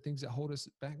one of the things that hold us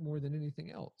back more than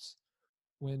anything else.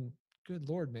 When, good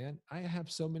Lord, man, I have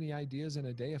so many ideas in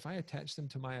a day. If I attach them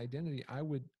to my identity, I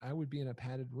would be in a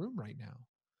padded room right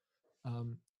now.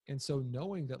 And so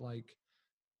knowing that, like,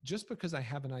 just because I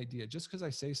have an idea, just because I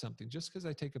say something, just because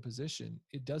I take a position,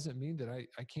 it doesn't mean that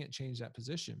I can't change that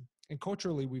position. And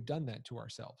culturally, we've done that to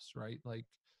ourselves, right? Like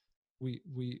we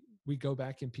go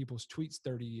back in people's tweets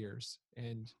 30 years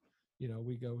and, you know,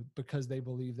 we go, because they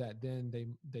believe that then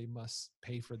they must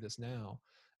pay for this now.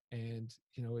 And,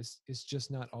 you know, it's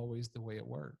just not always the way it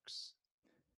works.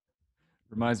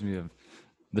 Reminds me of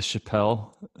the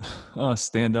Chappelle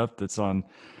stand-up that's on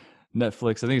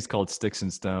Netflix. I think it's called Sticks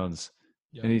and Stones.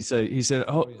 Yeah. And he said,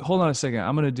 oh, yeah. hold on a second.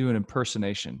 I'm going to do an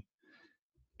impersonation.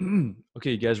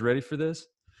 Okay, you guys ready for this?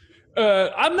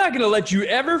 I'm not going to let you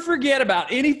ever forget about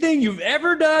anything you've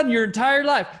ever done your entire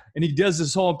life. And he does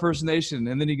this whole impersonation.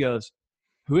 And then he goes,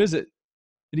 who is it?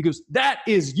 And he goes, that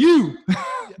is you,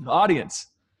 the audience.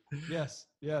 Yes.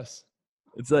 Yes.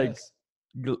 It's like,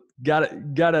 yes.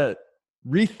 gotta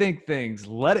rethink things,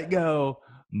 let it go,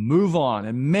 move on.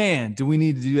 And man, do we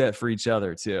need to do that for each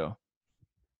other too.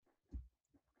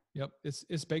 Yep.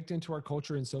 It's baked into our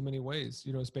culture in so many ways.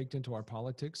 You know, it's baked into our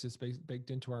politics. It's baked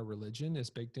into our religion. It's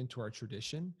baked into our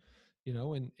tradition, you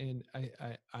know, and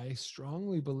I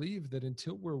strongly believe that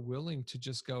until we're willing to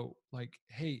just go like,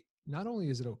 hey, not only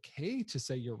is it okay to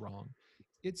say you're wrong,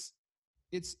 it's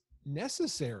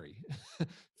necessary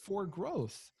for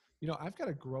growth. You know, I've got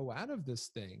to grow out of this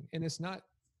thing. And it's not,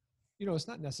 you know, it's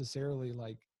not necessarily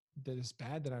like that it's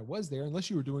bad that I was there, unless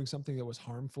you were doing something that was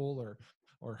harmful or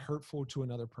hurtful to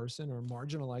another person or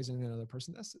marginalizing another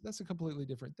person. That's a completely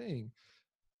different thing.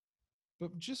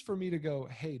 But just for me to go,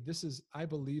 hey, I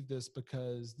believe this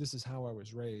because this is how I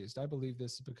was raised. I believe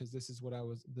this because this is what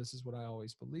I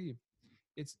always believed.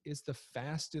 It's the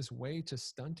fastest way to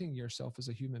stunting yourself as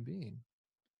a human being.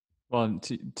 Well,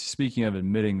 speaking of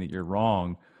admitting that you're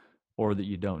wrong or that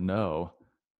you don't know,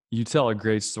 you tell a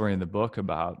great story in the book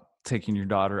about taking your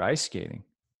daughter ice skating.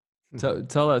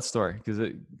 Tell that story, because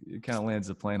it kind of lands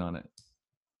the plane on it.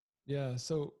 Yeah.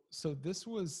 So this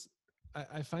was,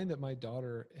 I find that my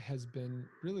daughter has been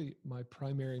really my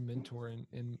primary mentor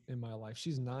in my life.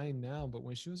 She's 9 now, but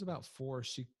when she was about 4,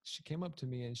 she came up to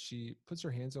me and she puts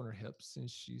her hands on her hips and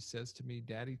she says to me,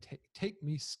 Daddy, take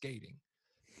me skating.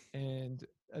 And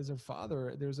as a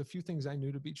father, there's a few things I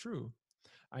knew to be true.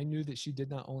 I knew that she did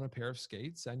not own a pair of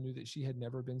skates. I knew that she had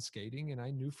never been skating, and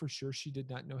I knew for sure she did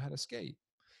not know how to skate.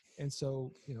 And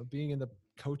so, you know, being in the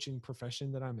coaching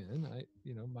profession that I'm in,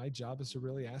 my job is to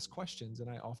really ask questions. And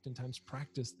I oftentimes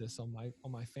practice this on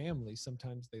my family.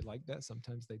 Sometimes they like that.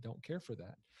 Sometimes they don't care for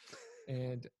that.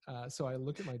 And so I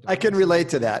look at my daughter. I can relate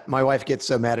to that. My wife gets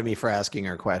so mad at me for asking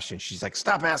her questions. She's like,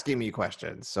 stop asking me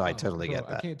questions. So I totally get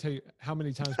that. I can't tell you how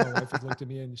many times my wife has looked at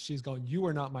me and she's going, you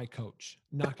are not my coach.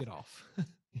 Knock it off.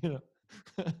 You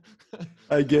know,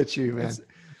 I get you, man.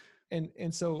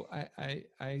 And so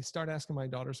I start asking my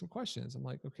daughter some questions. I'm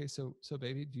like, okay, so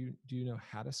baby, do you know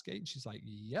how to skate? And she's like,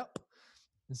 yep.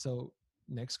 And so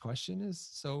next question is,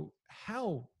 so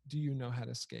how do you know how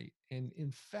to skate? And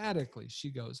emphatically she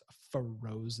goes,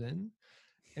 Frozen.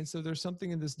 And so there's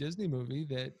something in this Disney movie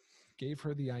that gave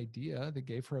her the idea, that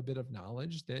gave her a bit of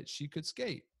knowledge that she could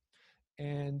skate.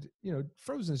 And, you know,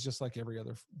 Frozen is just like every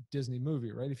other Disney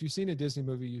movie, right? If you've seen a Disney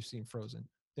movie, you've seen Frozen.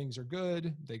 Things are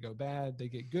good, they go bad, they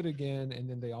get good again, and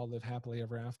then they all live happily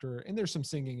ever after. And there's some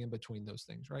singing in between those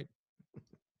things, right?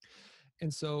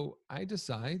 And so I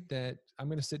decide that I'm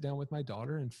going to sit down with my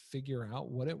daughter and figure out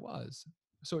what it was.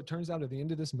 So it turns out at the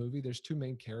end of this movie, there's 2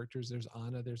 main characters. There's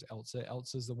Anna, there's Elsa.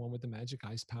 Elsa's the one with the magic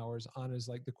ice powers. Anna's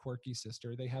like the quirky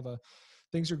sister.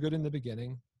 Things are good in the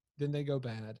beginning, then they go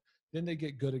bad. Then they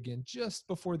get good again just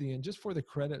before the end, just before the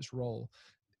credits roll.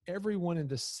 Everyone in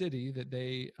the city that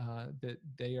they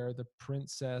are the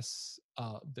princesses.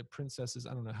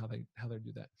 I don't know how they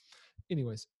do that.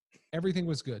 Anyways, everything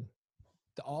was good.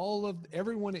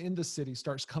 Everyone in the city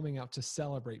starts coming out to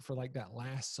celebrate for like that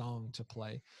last song to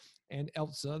play. And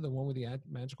Elsa, the one with the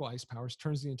magical ice powers,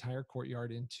 turns the entire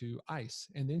courtyard into ice.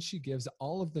 And then she gives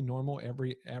all of the normal,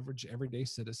 everyday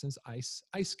citizens ice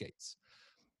skates.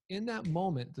 In that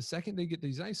moment, the second they get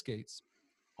these ice skates,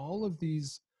 all of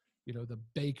these, you know, the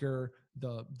baker,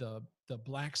 the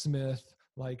blacksmith,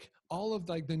 like all of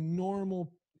like the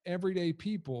normal everyday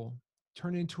people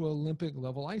turn into Olympic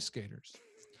level ice skaters.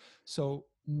 So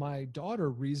my daughter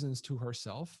reasons to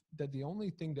herself that the only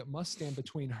thing that must stand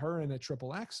between her and a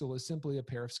triple axel is simply a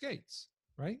pair of skates,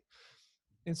 right?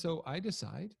 And so I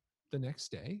decide the next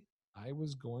day I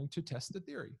was going to test the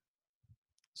theory.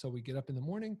 So we get up in the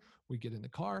morning, we get in the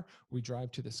car, we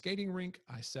drive to the skating rink.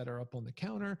 I set her up on the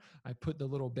counter. I put the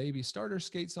little baby starter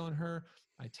skates on her.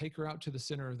 I take her out to the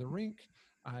center of the rink.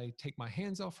 I take my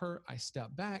hands off her. I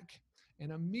step back,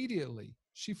 and immediately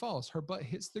she falls. Her butt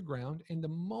hits the ground. And the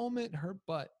moment her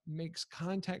butt makes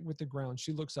contact with the ground,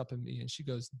 she looks up at me and she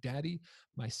goes, "Daddy,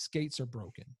 my skates are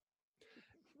broken."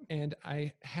 And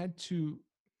I had to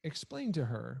explain to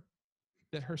her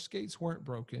that her skates weren't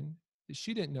broken, that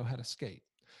she didn't know how to skate.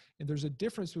 And there's a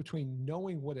difference between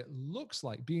knowing what it looks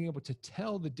like, being able to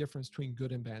tell the difference between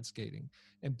good and bad skating,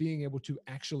 and being able to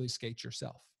actually skate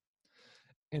yourself.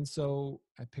 And so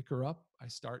I pick her up. I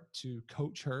start to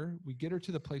coach her. We get her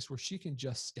to the place where she can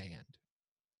just stand.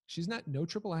 She's not no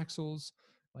triple axels,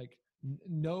 like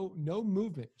no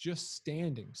movement, just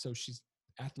standing. So she's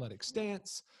athletic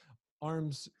stance,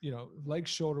 arms,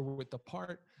 legs shoulder width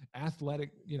apart,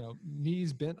 athletic,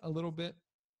 knees bent a little bit.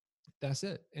 That's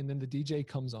it. And then the DJ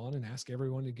comes on and asks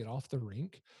everyone to get off the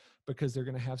rink because they're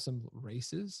going to have some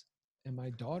races. And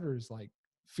my daughter's like,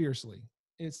 fiercely,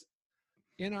 it's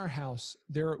in our house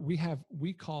there.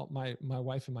 We call my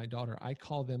wife and my daughter, I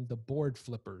call them the board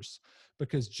flippers,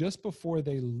 because just before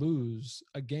they lose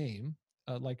a game,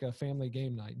 like a family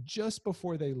game night, just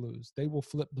before they lose, they will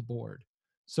flip the board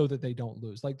so that they don't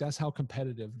lose. Like, that's how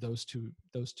competitive those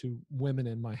two women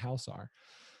in my house are.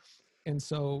 And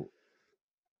so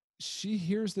she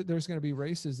hears that there's going to be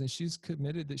races, and she's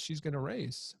committed that she's going to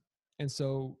race. And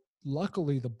so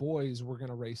luckily the boys were going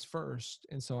to race first.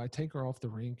 And so I take her off the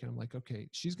rink and I'm like, okay,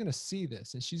 she's going to see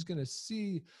this, and she's going to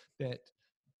see that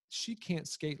she can't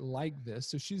skate like this.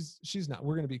 So she's not,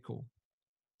 we're going to be cool.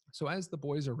 So as the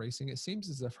boys are racing, it seems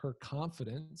as if her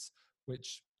confidence,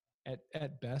 which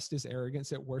at best is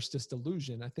arrogance, at worst is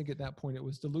delusion. I think at that point it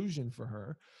was delusion for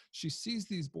her. She sees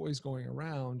these boys going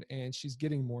around and she's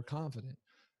getting more confident.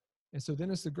 And so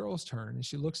then it's the girl's turn, and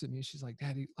she looks at me and she's like,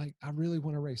 "Daddy, like, I really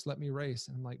want to race. Let me race."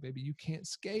 And I'm like, "Baby, you can't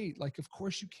skate. Like, of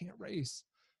course you can't race."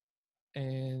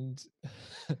 And,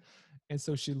 and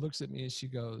so she looks at me and she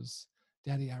goes,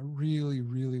 "Daddy, I really,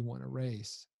 really want to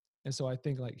race." And so I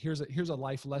think, like, here's a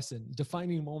life lesson,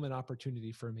 defining moment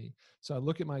opportunity for me. So I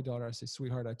look at my daughter, I say,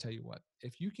 "Sweetheart, I tell you what,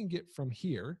 if you can get from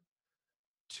here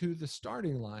to the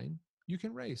starting line, you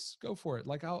can race. Go for it.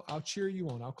 Like, I'll cheer you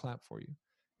on. I'll clap for you."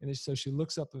 And so she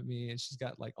looks up at me and she's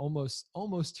got like almost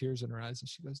tears in her eyes. And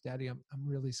she goes, "Daddy, I'm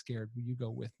really scared. Will you go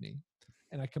with me?"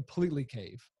 And I completely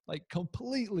cave.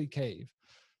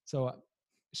 So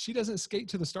she doesn't skate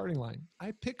to the starting line.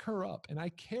 I pick her up and I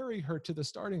carry her to the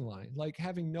starting line, like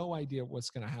having no idea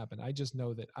what's going to happen. I just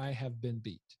know that I have been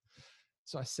beat.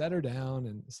 So I set her down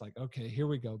and it's like, "Okay, here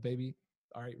we go, baby.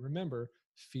 All right, remember,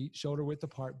 feet shoulder width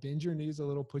apart, bend your knees a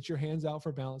little, put your hands out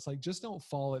for balance. Like, just don't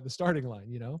fall at the starting line,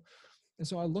 And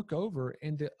so I look over,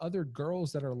 and the other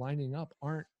girls that are lining up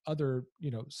aren't other,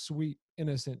 sweet,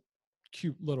 innocent,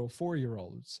 cute little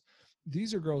 4-year-olds.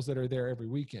 These are girls that are there every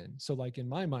weekend. So like, in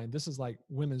my mind, this is like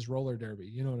women's roller derby.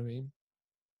 You know what I mean?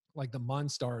 Like the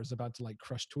Monstar is about to like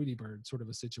crush Tweety Bird sort of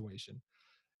a situation.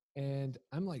 And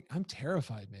I'm like, I'm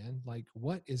terrified, man. Like,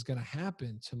 what is going to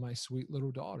happen to my sweet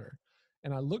little daughter?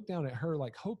 And I look down at her,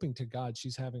 like hoping to God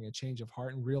she's having a change of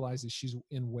heart and realizes she's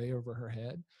in way over her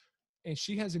head. And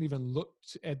she hasn't even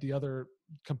looked at the other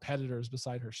competitors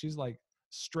beside her. She's like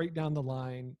straight down the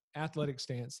line, athletic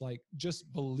stance, like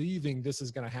just believing this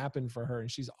is going to happen for her. And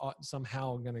she's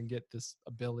somehow going to get this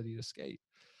ability to skate.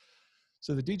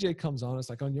 So the DJ comes on.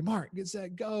 It's like, "On your mark, get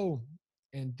set, go."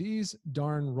 And these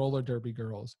darn roller derby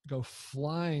girls go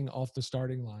flying off the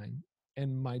starting line.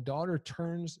 And my daughter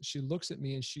turns, she looks at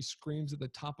me and she screams at the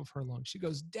top of her lungs. She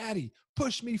goes, "Daddy,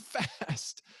 push me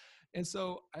fast." And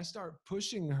so I start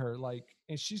pushing her, like,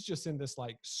 and she's just in this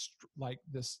like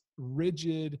this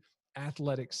rigid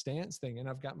athletic stance thing. And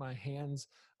I've got my hands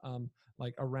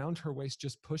like around her waist,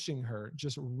 just pushing her,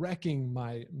 just wrecking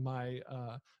my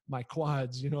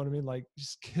quads. You know what I mean? Like,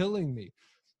 just killing me.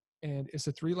 And it's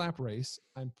a 3-lap race.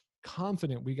 I'm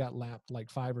confident we got lapped like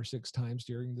 5 or 6 times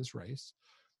during this race.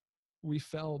 We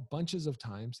fell bunches of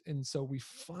times. And so we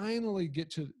finally get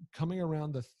to coming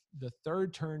around the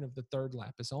third turn of the third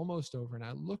lap. It's almost over. And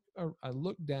I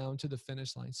look down to the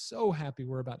finish line, so happy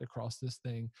we're about to cross this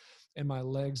thing. And my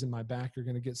legs and my back are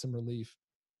going to get some relief.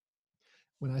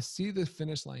 When I see the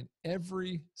finish line,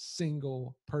 every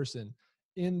single person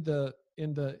in the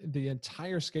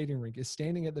entire skating rink is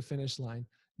standing at the finish line,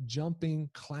 jumping,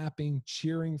 clapping,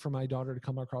 cheering for my daughter to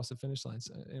come across the finish line.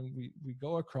 And we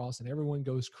go across and everyone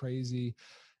goes crazy.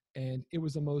 And it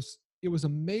was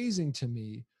amazing to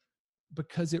me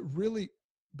because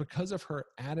because of her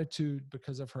attitude,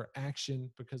 because of her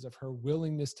action, because of her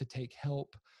willingness to take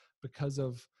help, because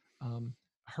of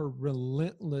her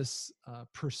relentless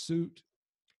pursuit,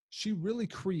 she really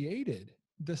created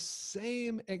the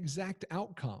same exact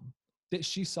outcome that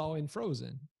she saw in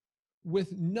Frozen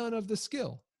with none of the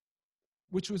skill,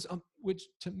 which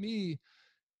to me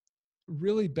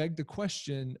really begged the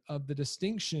question of the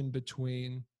distinction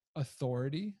between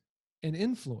authority and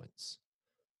influence,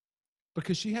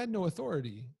 because she had no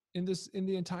authority in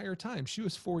the entire time. She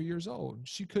was 4 years old.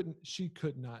 She could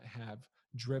not have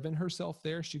driven herself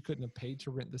there. She couldn't have paid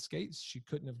to rent the skates. She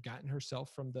couldn't have gotten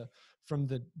herself from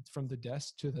the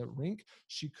desk to the rink.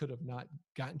 She could have not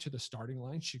gotten to the starting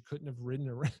line. She couldn't have ridden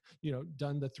around,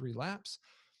 done the 3 laps.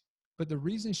 But the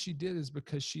reason she did is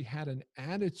because she had an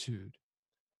attitude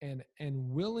and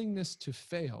willingness to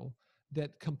fail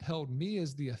that compelled me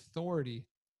as the authority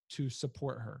to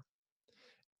support her.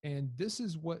 And this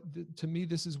is to me,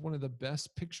 this is one of the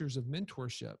best pictures of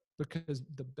mentorship, because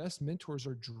the best mentors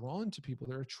are drawn to people.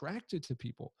 They're attracted to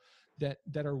people that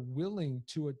are willing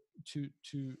to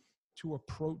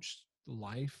approach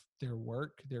life, their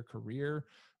work, their career,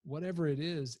 whatever it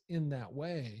is, in that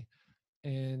way.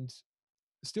 And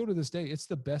still to this day, it's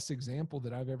the best example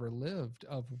that I've ever lived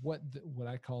of what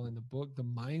I call in the book, the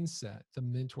mindset, the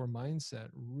mentor mindset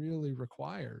really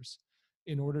requires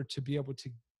in order to be able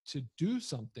to do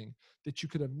something that you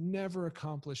could have never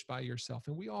accomplished by yourself.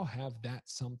 And we all have that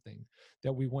something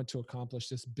that we want to accomplish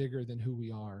that's bigger than who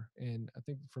we are. And I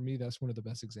think for me, that's one of the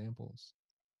best examples.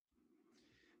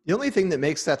 The only thing that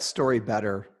makes that story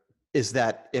better is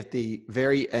that at the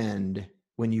very end,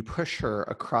 when you push her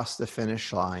across the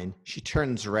finish line, she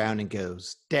turns around and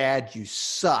goes, "Dad, you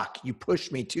suck. You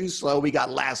pushed me too slow. We got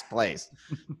last place."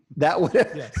 That would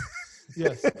have.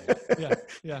 Yes.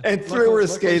 Yeah. And threw her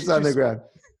skates on the ground.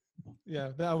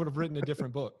 Yeah, I would have written a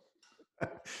different book.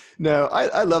 No,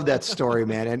 I love that story,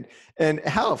 man. And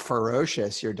how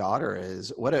ferocious your daughter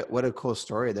is. What a cool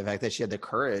story. The fact that she had the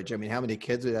courage. I mean, how many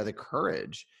kids would have the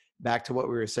courage, back to what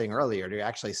we were saying earlier, to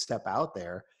actually step out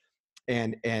there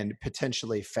and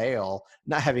potentially fail,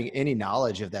 not having any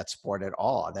knowledge of that sport at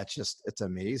all. It's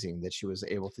amazing that she was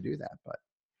able to do that. But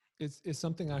it's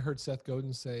something I heard Seth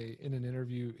Godin say in an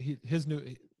interview.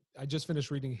 I just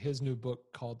finished reading his new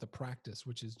book called The Practice,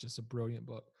 which is just a brilliant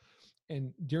book.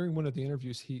 And during one of the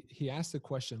interviews, he asked the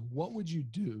question, what would you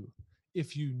do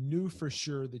if you knew for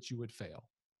sure that you would fail?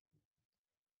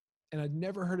 And I'd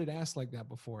never heard it asked like that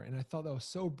before. And I thought that was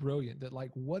so brilliant, that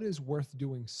like, what is worth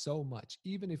doing so much,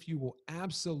 even if you will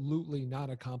absolutely not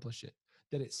accomplish it,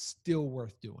 that it's still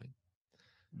worth doing.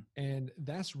 And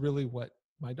that's really what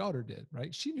my daughter did,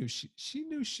 right? She knew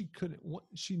she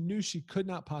could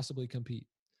not possibly compete.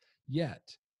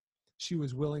 Yet she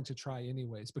was willing to try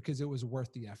anyways, because it was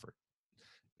worth the effort.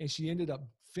 And she ended up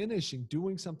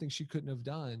doing something she couldn't have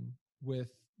done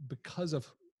because of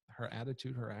her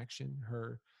attitude, her action,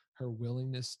 her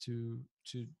willingness to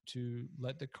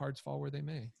let the cards fall where they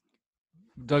may.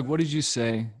 Doug, what did you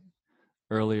say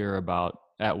earlier about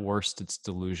at worst it's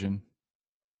delusion?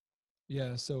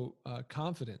 Yeah. So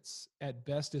confidence at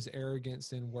best is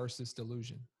arrogance, and worst is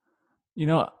delusion.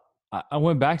 I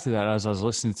went back to that as I was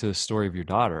listening to the story of your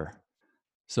daughter.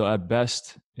 So at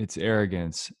best, it's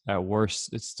arrogance. At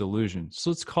worst, it's delusion. So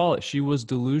let's call it, she was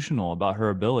delusional about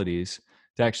her abilities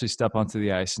to actually step onto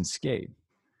the ice and skate.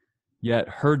 Yet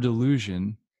her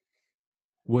delusion,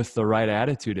 with the right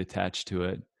attitude attached to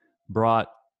it,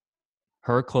 brought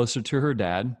her closer to her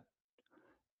dad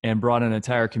and brought an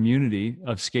entire community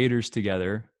of skaters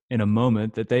together in a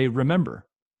moment that they remember.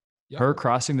 Yep. Her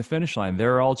crossing the finish line,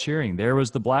 they're all cheering. There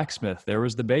was the blacksmith, there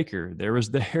was the baker, there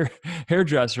was the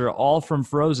hairdresser, all from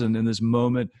Frozen in this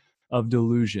moment of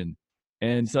delusion.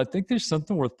 And so I think there's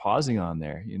something worth pausing on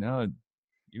there. Even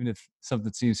if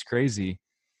something seems crazy,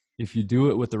 if you do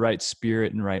it with the right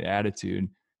spirit and right attitude,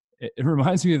 it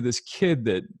reminds me of this kid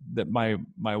that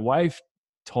my wife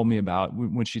told me about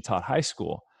when she taught high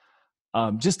school.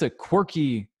 Just a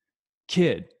quirky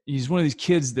kid. He's one of these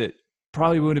kids that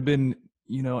probably would have been,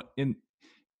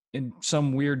 in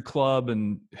some weird club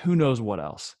and who knows what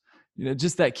else,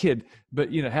 just that kid,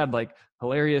 but, had like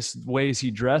hilarious ways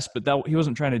he dressed, but he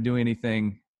wasn't trying to do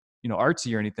anything,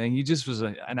 artsy or anything. He just was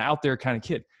an out there kind of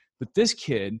kid. But this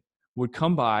kid would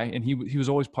come by and he was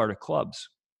always part of clubs.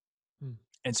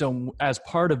 And so as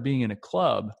part of being in a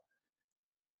club,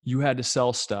 you had to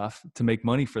sell stuff to make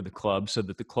money for the club so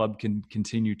that the club can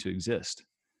continue to exist.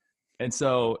 And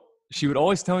so she would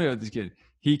always tell me about this kid.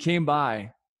 he came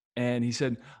by and he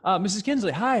said, Mrs.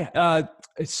 Kinsley, hi.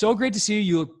 It's so great to see you.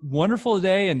 You look wonderful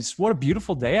today. And what a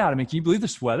beautiful day out. I mean, can you believe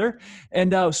this weather?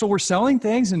 And so we're selling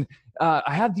things, and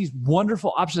I have these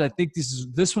wonderful options. I think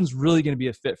this one's really going to be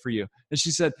a fit for you. And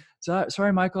she said,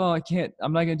 sorry, Michael,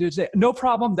 I'm not going to do it today. No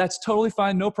problem. That's totally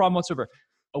fine. No problem whatsoever.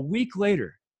 A week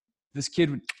later, this kid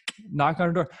would knock on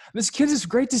her door. Miss Kinsley, it's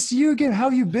great to see you again. How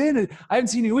have you been? I haven't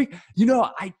seen you in a week. You know,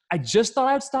 I just thought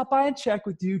I'd stop by and check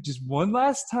with you just one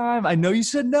last time. I know you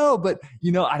said no, but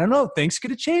you know, I don't know. Things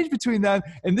could have changed between them.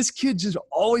 And this kid just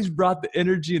always brought the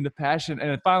energy and the passion. And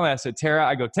then finally I said, Tara,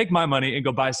 I go, take my money and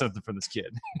go buy something for this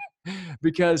kid.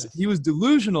 Because he was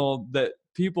delusional that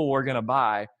people were going to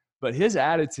buy, but his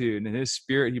attitude and his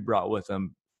spirit he brought with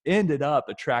him ended up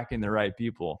attracting the right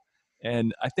people.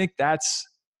 And I think that's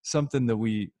something that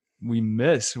we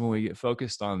miss when we get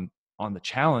focused on the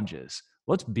challenges.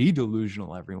 Let's be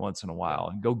delusional every once in a while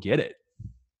and go get it.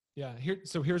 Yeah.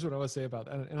 Here's what I would say about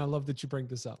that. And I love that you bring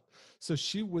this up. So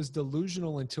she was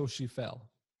delusional until she fell.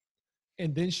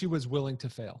 And then she was willing to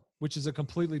fail, which is a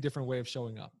completely different way of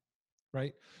showing up,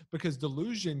 right? Because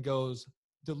delusion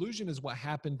is what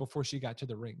happened before she got to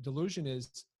the ring. Delusion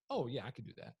is, oh yeah, I could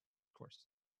do that. Of course,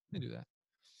 I can do that.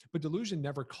 But delusion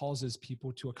never causes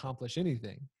people to accomplish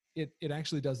anything. It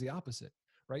actually does the opposite,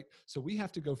 right? So we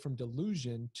have to go from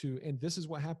delusion to, and this is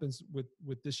what happens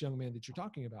with this young man that you're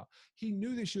talking about. He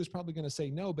knew that she was probably going to say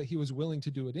no, but he was willing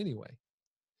to do it anyway.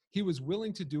 He was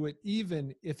willing to do it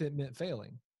even if it meant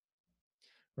failing,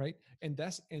 right? And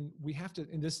we have to,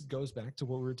 and this goes back to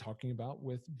what we were talking about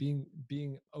with being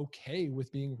okay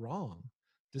with being wrong.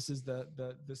 This is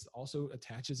this also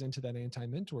attaches into that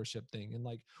anti-mentorship thing. And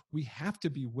like, we have to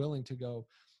be willing to go,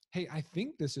 hey, I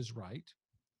think this is right.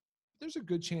 There's a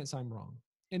good chance I'm wrong.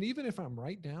 And even if I'm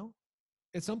right now,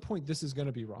 at some point, this is going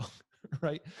to be wrong,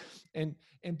 right? And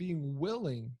being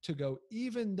willing to go,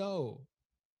 even though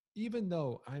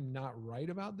I'm not right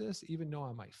about this, even though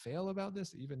I might fail about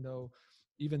this, even though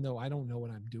I don't know what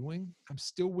I'm doing, I'm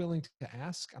still willing to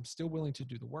ask. I'm still willing to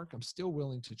do the work. I'm still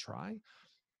willing to try.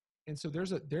 And so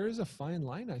there is a fine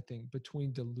line, I think,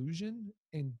 between delusion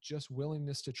and just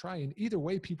willingness to try. And either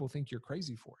way, people think you're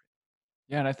crazy for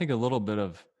it. Yeah. And I think a little bit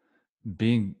of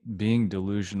being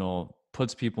delusional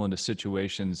puts people into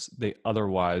situations they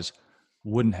otherwise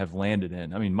wouldn't have landed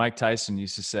in. I mean, Mike Tyson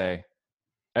used to say,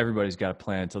 everybody's got a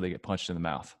plan until they get punched in the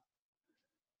mouth.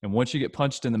 And once you get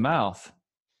punched in the mouth,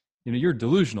 you know, you're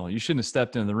delusional. You shouldn't have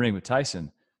stepped into the ring with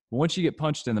Tyson. But once you get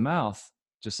punched in the mouth,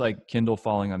 just like Kendall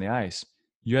falling on the ice,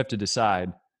 you have to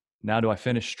decide, now do I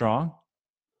finish strong?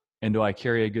 And do I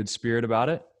carry a good spirit about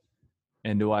it?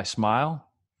 And do I smile?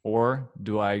 Or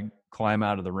do I climb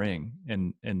out of the ring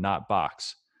and not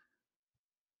box?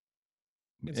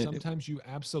 And sometimes you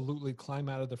absolutely climb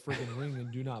out of the friggin' ring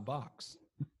and do not box.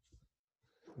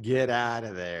 Get out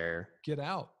of there. Get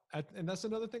out. And that's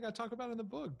another thing I talk about in the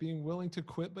book, being willing to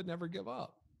quit but never give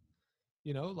up.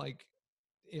 You know, like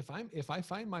if I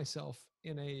find myself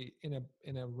in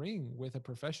a ring with a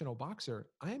professional boxer,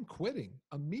 I am quitting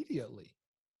immediately.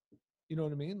 You know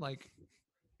what I mean? Like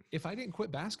if I didn't quit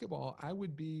basketball,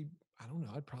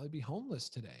 I'd probably be homeless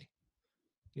today.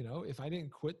 You know, if I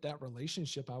didn't quit that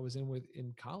relationship I was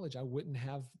in college, I wouldn't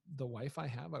have the wife I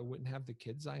have. I wouldn't have the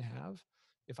kids I have.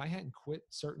 If I hadn't quit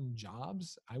certain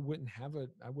jobs, I wouldn't have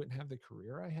the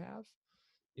career I have.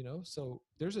 You know, so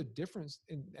there's a difference.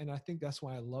 And I think that's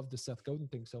why I love the Seth Godin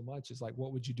thing so much, is like,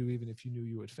 what would you do even if you knew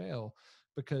you would fail?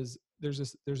 Because there's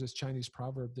this Chinese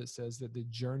proverb that says that the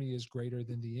journey is greater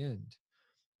than the end.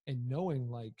 And knowing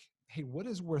like, hey, what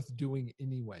is worth doing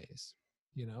anyways?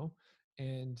 You know,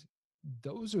 and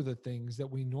those are the things that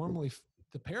we normally,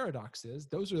 the paradox is,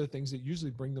 those are the things that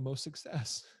usually bring the most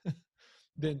success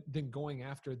than going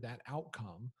after that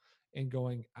outcome and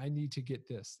going, I need to get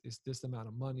this. It's this amount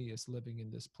of money. It's living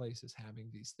in this place. It's having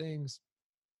these things.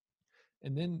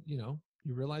 And then, you know,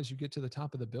 you realize you get to the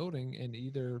top of the building and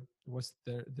either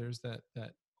there's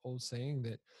that old saying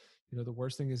that, you know, the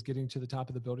worst thing is getting to the top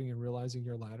of the building and realizing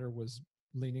your ladder was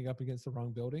leaning up against the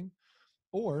wrong building,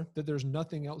 or that there's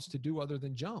nothing else to do other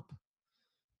than jump.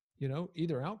 You know,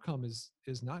 either outcome is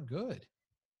not good.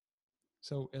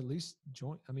 So at least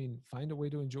find a way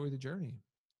to enjoy the journey.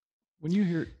 When you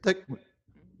hear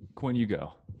Quinn, you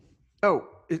go. Oh,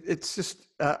 it's just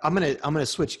I'm gonna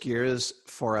switch gears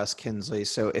for us, Kinsley.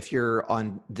 So if you're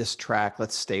on this track,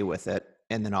 let's stay with it,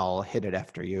 and then I'll hit it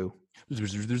after you.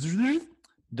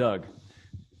 Doug,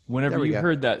 whenever you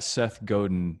heard that Seth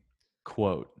Godin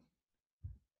quote,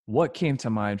 what came to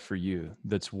mind for you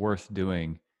that's worth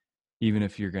doing, even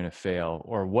if you're going to fail?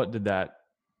 Or what did that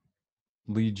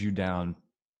lead you down?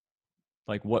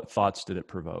 Like, what thoughts did it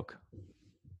provoke?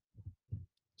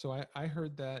 So I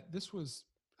heard that this was,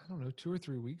 I don't know, 2 or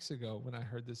 3 weeks ago when I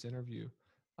heard this interview.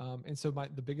 And so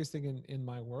the biggest thing in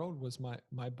my world was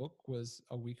my book was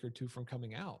a week or two from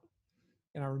coming out.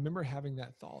 And I remember having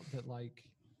that thought that like,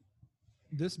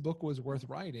 this book was worth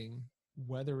writing,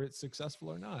 whether it's successful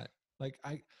or not. Like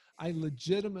I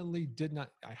legitimately did not,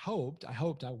 I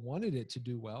wanted it to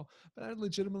do well, but I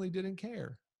legitimately didn't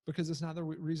care because it's not the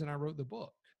reason I wrote the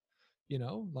book. You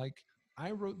know, like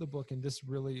I wrote the book, and this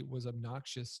really was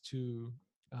obnoxious to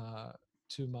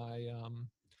my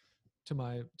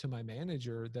to my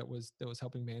manager that was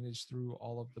helping manage through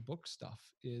all of the book stuff,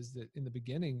 is that in the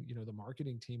beginning, you know, the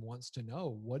marketing team wants to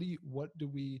know what do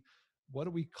we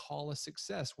call a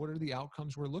success? What are the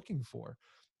outcomes we're looking for?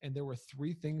 And there were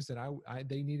 3 things that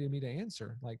they needed me to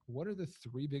answer. Like, what are the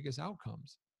 3 biggest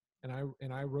outcomes?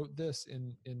 And I wrote this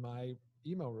in my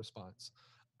email response.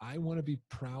 I want to be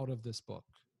proud of this book.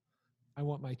 I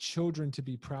want my children to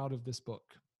be proud of this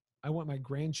book. I want my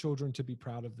grandchildren to be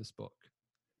proud of this book.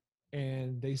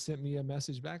 And they sent me a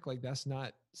message back like, that's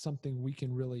not something we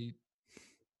can really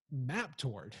map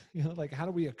toward. You know, like, how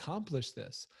do we accomplish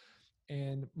this?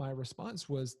 And my response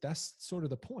was, that's sort of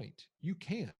the point. You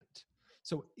can't.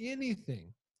 So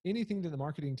anything that the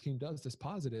marketing team does that's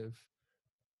positive,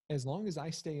 as long as I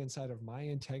stay inside of my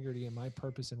integrity and my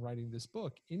purpose in writing this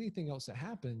book, anything else that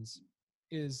happens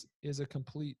is a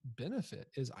complete benefit,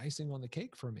 is icing on the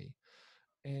cake for me.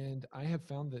 And I have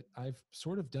found that I've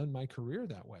sort of done my career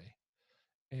that way.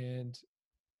 And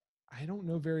I don't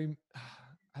know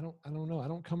I don't know. I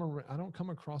don't come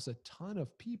across a ton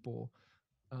of people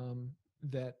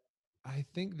that I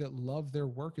think that love their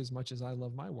work as much as I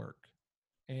love my work.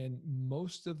 And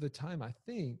most of the time, I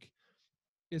think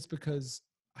it's because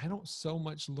I don't so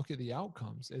much look at the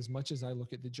outcomes as much as I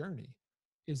look at the journey.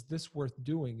 Is this worth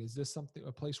doing? Is this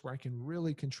a place where I can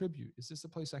really contribute? Is this a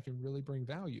place I can really bring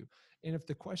value? And if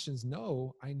the question's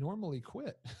no, I normally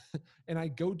quit. And I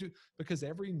go do, because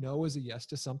every no is a yes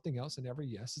to something else, and every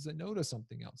yes is a no to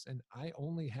something else. And I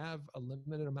only have a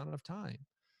limited amount of time.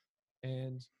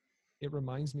 And it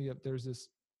reminds me of, there's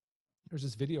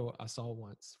this video I saw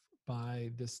once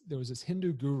there was this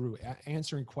Hindu guru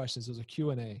answering questions. It was a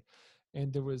Q&A.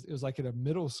 And it was like at a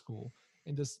middle school.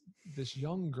 And this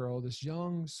young girl, this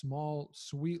young, small,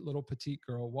 sweet little petite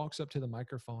girl walks up to the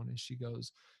microphone, and she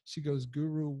goes,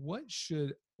 Guru, what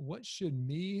should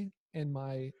me and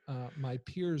my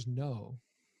peers know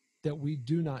that we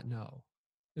do not know?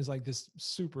 It's like this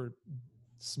super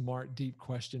smart, deep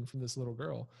question from this little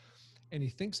girl. And he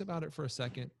thinks about it for a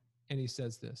second, and he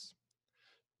says this: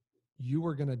 you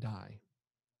are going to die,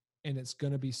 and it's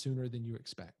going to be sooner than you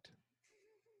expect.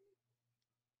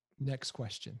 Next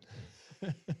question.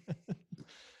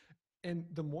 And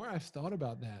the more I've thought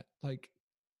about that, like,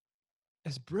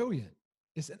 it's brilliant.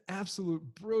 It's an absolute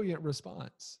brilliant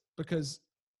response, because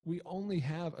we only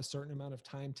have a certain amount of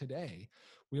time today.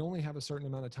 We only have a certain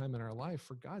amount of time in our life.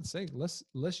 For God's sake, let's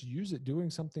use it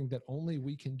doing something that only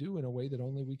we can do in a way that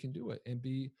only we can do it,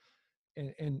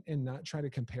 and not try to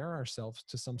compare ourselves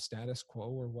to some status quo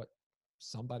or what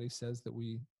somebody says that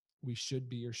we should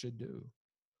be or should do.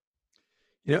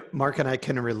 You know, Mark and I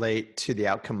can relate to the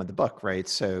outcome of the book, right?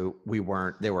 So they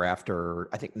were after,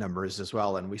 I think, numbers as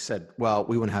well. And we said, well,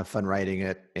 we want to have fun writing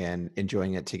it and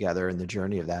enjoying it together in the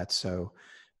journey of that. So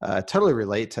totally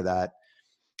relate to that.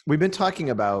 We've been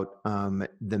talking about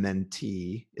the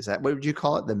mentee. Is that, what would you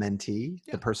call it? The mentee,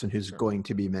 Yeah, the person who's sure. going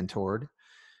to be mentored.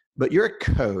 But you're a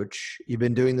coach. You've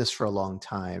been doing this for a long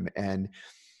time. And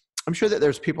I'm sure that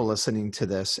there's people listening to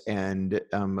this, and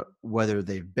whether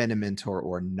they've been a mentor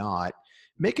or not,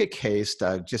 make a case,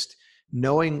 Doug, just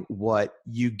knowing what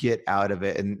you get out of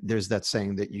it. And there's that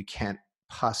saying that you can't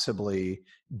possibly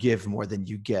give more than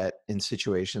you get in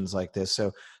situations like this.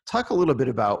 So talk a little bit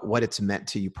about what it's meant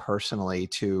to you personally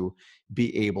to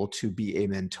be able to be a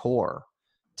mentor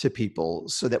to people,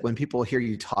 so that when people hear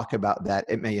you talk about that,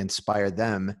 it may inspire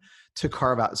them to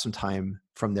carve out some time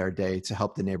from their day to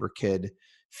help the neighbor kid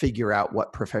figure out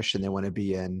what profession they want to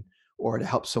be in, or to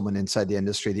help someone inside the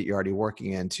industry that you're already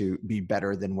working in to be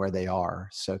better than where they are.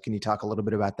 So can you talk a little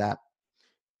bit about that?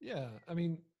 Yeah. I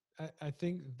mean, I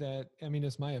think that, I mean,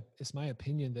 it's my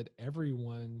opinion that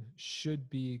everyone should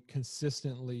be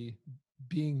consistently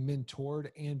being mentored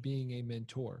and being a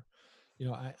mentor. You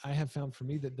know, I have found for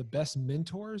me that the best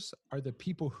mentors are the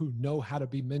people who know how to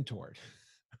be mentored,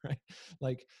 right?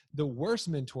 Like, the worst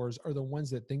mentors are the ones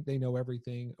that think they know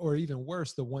everything, or even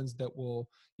worse, the ones that will,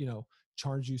 you know,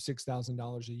 charge you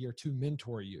 $6,000 a year to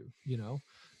mentor you, you know?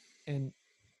 And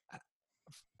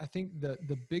I think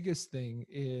the biggest thing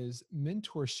is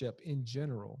mentorship in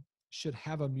general should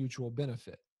have a mutual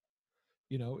benefit.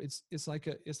 It's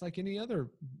like any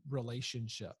other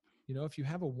relationship. If you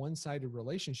have a one-sided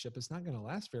relationship, it's not going to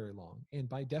last very long. And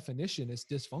by definition, it's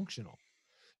dysfunctional,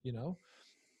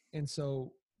 And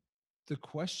so the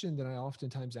question that I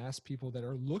oftentimes ask people that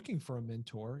are looking for a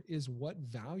mentor is, what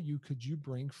value could you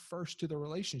bring first to the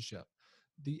relationship?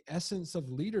 The essence of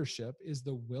leadership is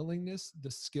the willingness,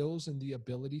 the skills, and the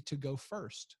ability to go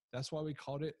first. That's why we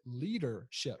called it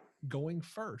leadership, going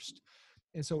first.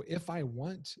 And so if I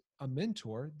want a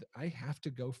mentor, I have to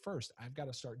go first. I've got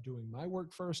to start doing my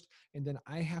work first. And then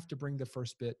I have to bring the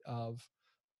first bit of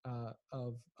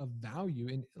value.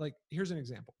 And like, here's an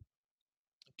example.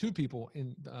 Two people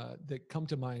that come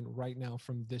to mind right now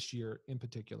from this year in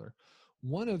particular.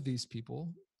 One of these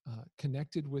people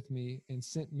connected with me and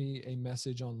sent me a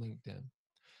message on LinkedIn.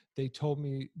 They told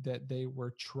me that they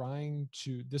were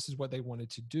this is what they wanted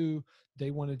to do. They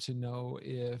wanted to know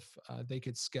if they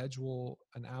could schedule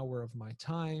an hour of my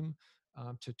time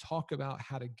to talk about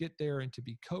how to get there and to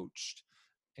be coached,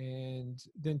 and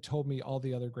then told me all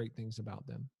the other great things about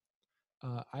them.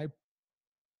 I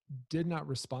did not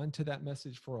respond to that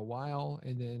message for a while.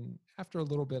 And then after a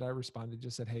little bit, I responded,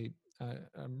 just said, hey,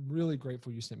 I'm really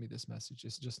grateful you sent me this message.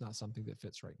 It's just not something that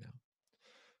fits right now.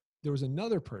 There was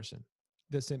another person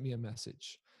that sent me a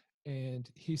message, and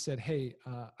he said, hey,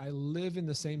 I live in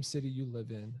the same city you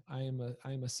live in. I am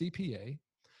a CPA,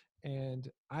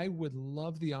 and I would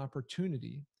love the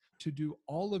opportunity to do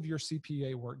all of your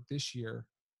CPA work this year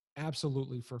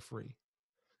absolutely for free.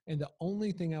 And the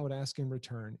only thing I would ask in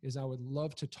return is I would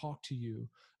love to talk to you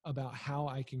about how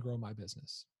I can grow my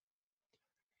business.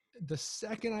 The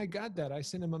second I got that, I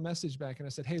sent him a message back and I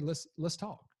said, hey, let's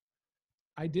talk.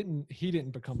 He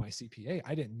didn't become my CPA.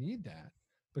 I didn't need that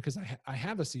because I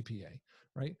have a CPA,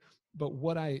 right? But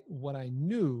what I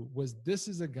knew was, this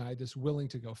is a guy that's willing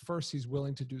to go first. He's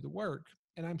willing to do the work.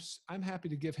 And I'm happy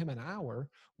to give him an hour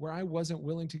where I wasn't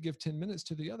willing to give 10 minutes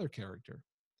to the other character.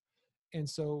 And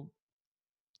so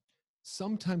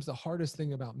sometimes the hardest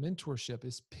thing about mentorship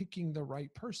is picking the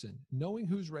right person, knowing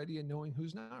who's ready and knowing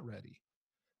who's not ready.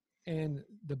 And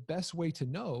the best way to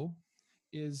know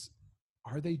is,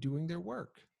 are they doing their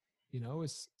work?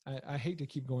 I hate to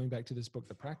keep going back to this book,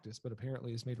 The Practice, but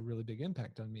apparently it's made a really big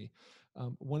impact on me.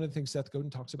 One of the things Seth Godin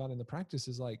talks about in The Practice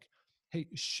is like, hey,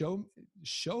 show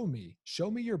me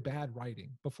your bad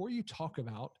writing. Before you talk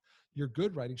about your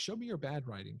good writing, show me your bad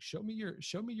writing. Show me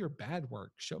your bad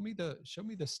work. Show me the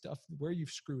stuff where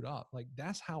you've screwed up. Like,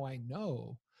 that's how I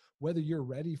know whether you're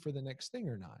ready for the next thing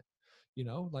or not.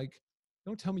 Like,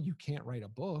 don't tell me you can't write a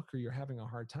book or you're having a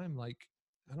hard time. Like,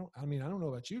 I don't know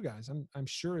about you guys. I'm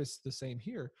sure it's the same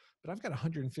here, but I've got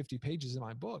 150 pages in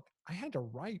my book. I had to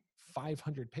write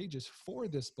 500 pages for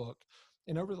this book.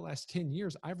 And over the last 10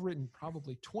 years, I've written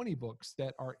probably 20 books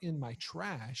that are in my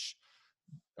trash,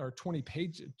 or 20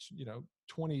 pages,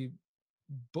 20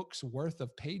 books worth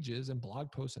of pages and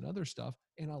blog posts and other stuff.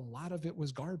 And a lot of it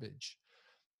was garbage.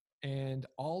 And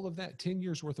all of that 10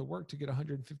 years worth of work to get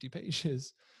 150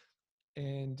 pages.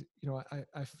 And,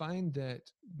 I find that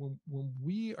when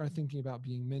we are thinking about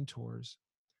being mentors,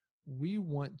 we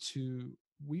want to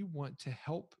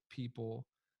help people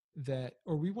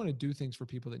we want to do things for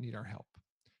people that need our help.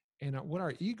 And what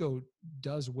our ego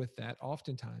does with that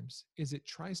oftentimes is it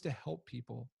tries to help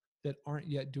people that aren't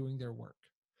yet doing their work.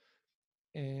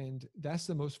 And that's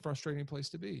the most frustrating place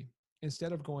to be.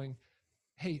 Instead of going,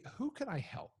 hey, who could I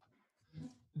help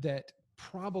that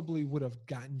probably would have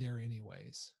gotten there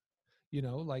anyways?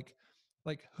 Like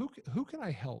who can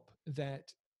I help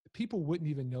that people wouldn't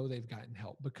even know they've gotten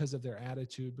help because of their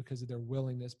attitude, because of their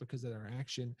willingness, because of their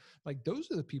action. Like,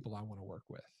 those are the people I want to work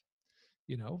with.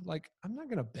 Like, I'm not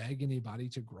going to beg anybody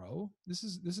to grow. This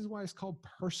is why it's called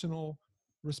personal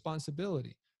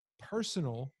responsibility.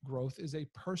 Personal growth is a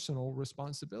personal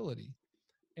responsibility.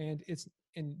 And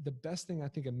the best thing I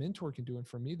think a mentor can do, and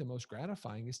for me, the most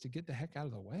gratifying, is to get the heck out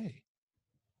of the way.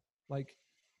 Like,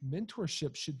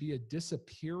 mentorship should be a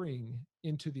disappearing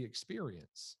into the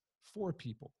experience for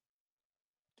people.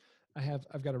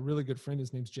 I've got a really good friend.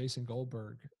 His name's Jason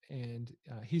Goldberg, and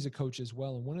he's a coach as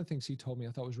well. And one of the things he told me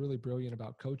I thought was really brilliant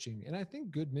about coaching, and I think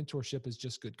good mentorship is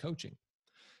just good coaching.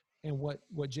 And what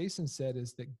Jason said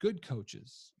is that good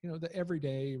coaches, the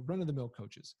everyday run-of-the-mill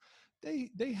coaches,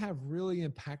 they have really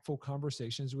impactful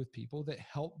conversations with people that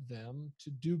help them to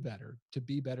do better, to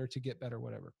be better, to get better,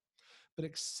 whatever. But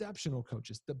exceptional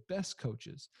coaches, the best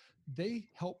coaches, they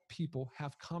help people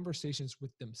have conversations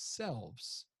with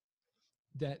themselves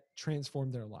that transform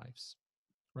their lives,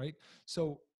 right?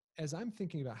 So as I'm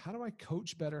thinking about how do I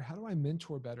coach better, how do I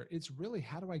mentor better, it's really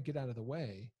how do I get out of the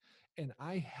way And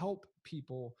I help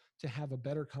people to have a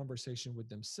better conversation with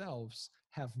themselves,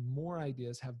 have more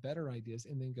ideas, have better ideas,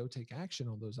 and then go take action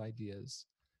on those ideas.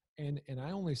 And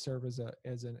I only serve as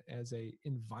a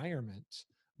environment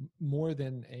more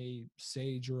than a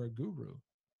sage or a guru.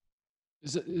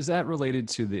 Is that related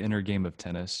to the inner game of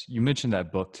tennis? You mentioned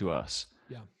that book to us,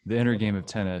 Yeah. The Inner Love Game that of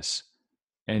book. Tennis,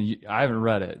 and I haven't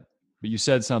read it, but you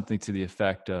said something to the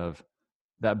effect of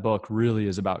that book really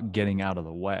is about getting out of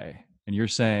the way. And you're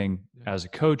saying Yeah. as a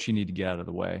coach, you need to get out of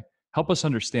the way. Help us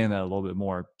understand that a little bit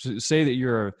more. So say that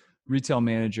you're a retail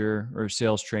manager or a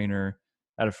sales trainer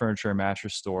at a furniture and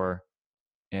mattress store,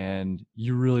 and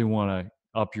you really want to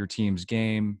up your team's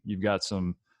game. You've got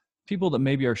some people that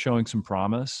maybe are showing some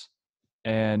promise,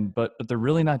 and but they're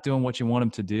really not doing what you want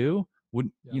them to do.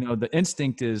 Yeah. The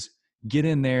instinct is get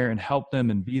in there and help them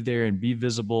and be there and be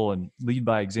visible and lead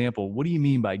by example. What do you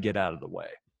mean by get out of the way?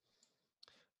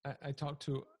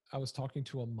 I was talking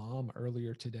to a mom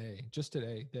earlier today, just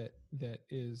today, that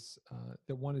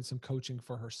wanted some coaching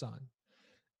for her son.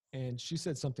 And she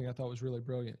said something I thought was really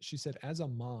brilliant. She said, as a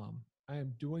mom, I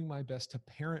am doing my best to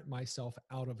parent myself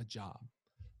out of a job,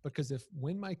 because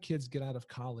when my kids get out of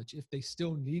college, if they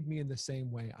still need me in the same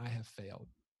way, I have failed.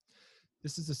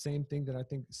 This is the same thing that I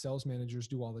think sales managers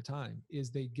do all the time, is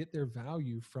they get their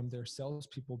value from their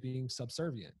salespeople being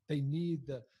subservient. They need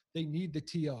the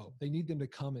TO. They need them to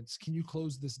come and, can you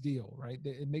close this deal, right?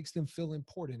 It makes them feel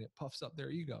important. It puffs up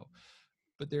their ego.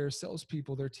 But their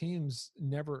salespeople, their teams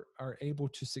never are able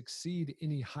to succeed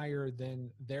any higher than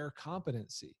their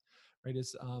competency, right?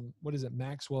 It's, what is it?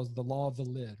 Maxwell's The Law of the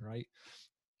Lid, right?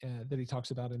 That he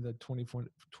talks about in the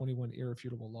 21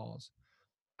 irrefutable laws.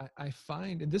 I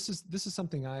find, and this is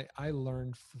something I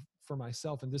learned for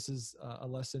myself, and this is a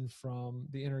lesson from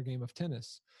the inner game of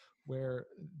tennis, where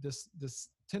this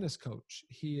tennis coach,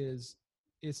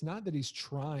 it's not that he's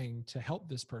trying to help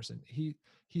this person.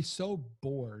 He's so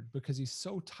bored because he's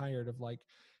so tired of like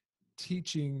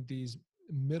teaching these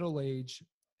middle-aged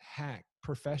hack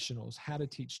professionals how to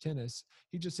teach tennis.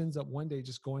 He just ends up one day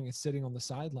just going and sitting on the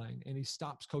sideline, and he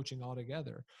stops coaching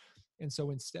altogether. And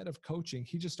so instead of coaching,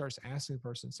 he just starts asking the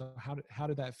person, so how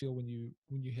did that feel when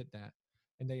you hit that?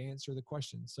 And they answer the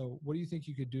question. So what do you think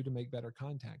you could do to make better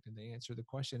contact? And they answer the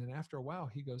question. And after a while,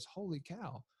 he goes, holy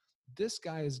cow, this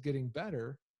guy is getting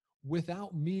better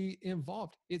without me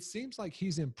involved. It seems like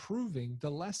he's improving. The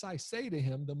less I say to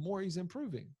him, the more he's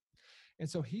improving. And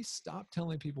so he stopped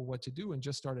telling people what to do and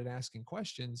just started asking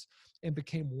questions, and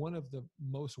became one of the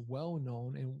most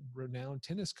well-known and renowned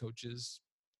tennis coaches.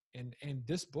 And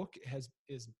this book has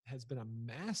been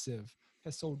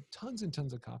has sold tons and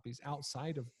tons of copies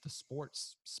outside of the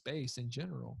sports space in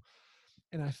general.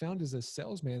 And I found, as a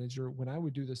sales manager, when I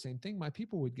would do the same thing, my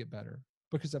people would get better,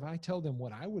 because if I tell them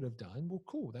what I would have done, well,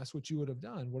 cool, that's what you would have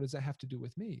done. What does that have to do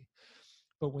with me?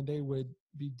 But when they would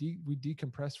we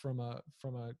decompress from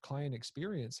a client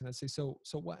experience, and I'd say, so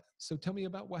what? So tell me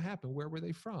about what happened. Where were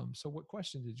they from? So what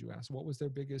question did you ask? What was their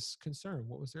biggest concern?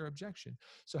 What was their objection?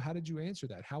 So how did you answer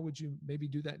that? How would you maybe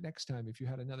do that next time if you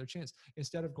had another chance?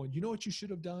 Instead of going, you know what you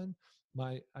should have done?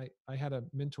 I had a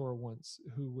mentor once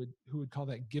who would call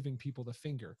that giving people the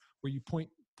finger, where you point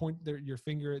your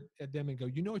finger at them and go,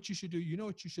 you know what you should do? You know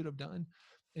what you should have done?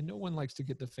 And no one likes to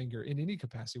get the finger in any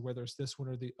capacity, whether it's this one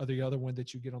or the other one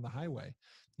that you get on the highway,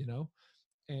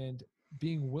 and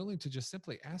being willing to just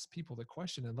simply ask people the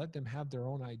question and let them have their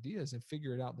own ideas and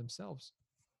figure it out themselves.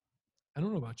 I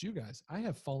don't know about you guys. I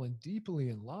have fallen deeply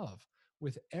in love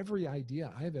with every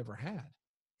idea I've ever had.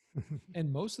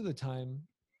 And most of the time,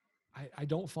 I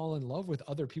don't fall in love with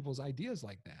other people's ideas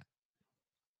like that.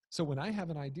 So when I have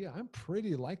an idea, I'm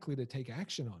pretty likely to take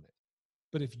action on it.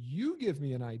 But if you give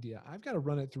me an idea, I've got to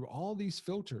run it through all these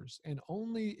filters, and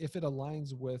only if it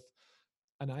aligns with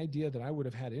an idea that I would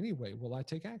have had anyway will I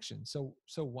take action. So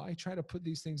why try to put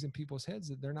these things in people's heads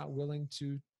that they're not willing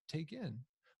to take in?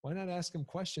 Why not ask them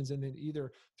questions, and then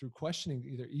either through questioning,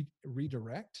 either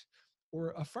redirect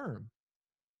or affirm?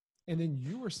 And then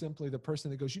you are simply the person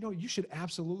that goes, you should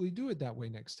absolutely do it that way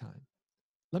next time.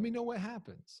 Let me know what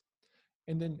happens.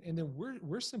 And then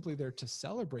we're simply there to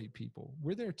celebrate people.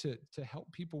 We're there to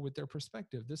help people with their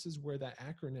perspective. This is where that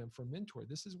acronym for mentor,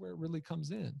 this is where it really comes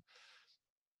in.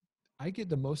 I get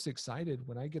the most excited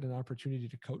when I get an opportunity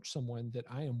to coach someone that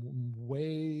I am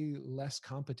way less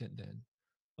competent than.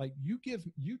 Like you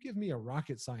give me a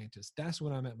rocket scientist, that's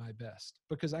when I'm at my best,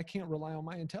 because I can't rely on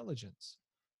my intelligence.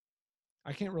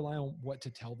 I can't rely on what to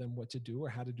tell them what to do or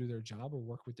how to do their job or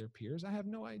work with their peers. I have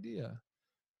no idea.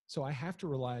 So I have to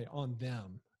rely on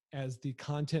them as the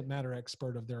content matter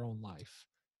expert of their own life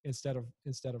instead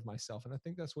of myself. And I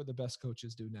think that's what the best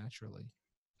coaches do naturally.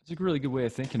 It's a really good way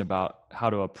of thinking about how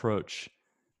to approach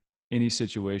any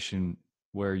situation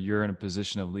where you're in a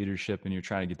position of leadership and you're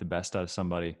trying to get the best out of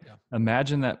somebody. Yeah.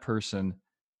 Imagine that person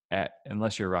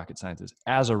unless you're a rocket scientist,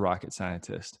 as a rocket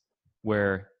scientist,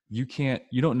 where you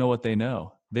don't know what they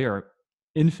know. They are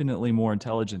infinitely more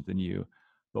intelligent than you.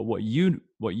 But what you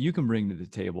can bring to the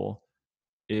table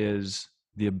is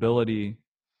the ability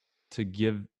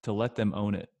to let them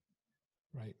own it.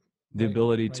 Right. The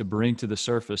ability right. to bring to the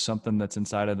surface something that's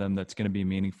inside of them that's going to be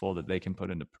meaningful that they can put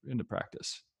into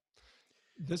practice.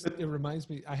 It reminds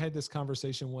me, I had this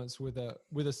conversation once with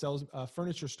a sales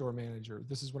furniture store manager.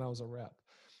 This is when I was a rep.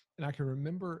 And I can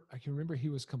remember he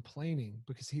was complaining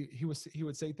because he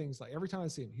would say things like, every time I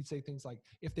see him, he'd say things like,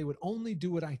 if they would only do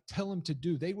what I tell them to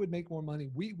do, they would make more money.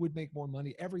 We would make more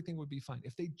money. Everything would be fine.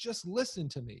 If they just listen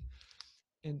to me.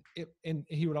 And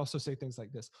he would also say things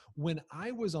like this: when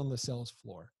I was on the sales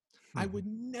floor, I would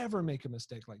never make a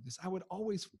mistake like this. I would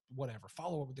always,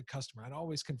 follow up with the customer. I'd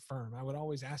always confirm. I would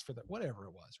always ask for that, whatever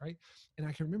it was, right? And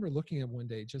I can remember looking at him one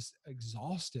day, just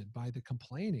exhausted by the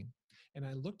complaining. And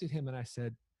I looked at him and I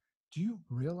said, do you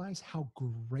realize how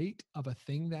great of a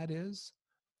thing that is?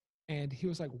 And he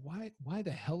was like, why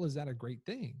the hell is that a great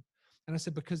thing? And I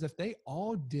said, because if they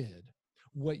all did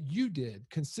what you did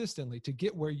consistently to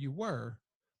get where you were,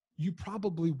 you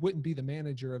probably wouldn't be the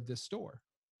manager of this store,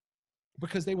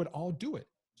 because they would all do it.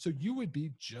 So you would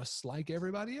be just like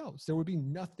everybody else. There would be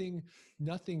nothing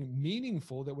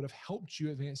meaningful that would have helped you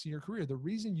advance in your career. The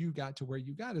reason you got to where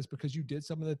you got is because you did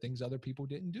some of the things other people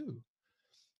didn't do.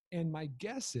 And my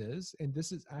guess is, and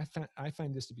this is, I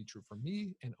find this to be true for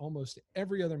me and almost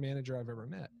every other manager I've ever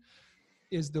met,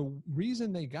 is the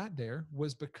reason they got there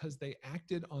was because they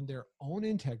acted on their own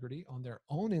integrity, on their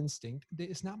own instinct.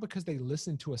 It's not because they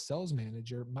listened to a sales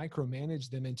manager micromanage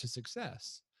them into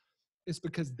success. It's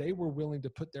because they were willing to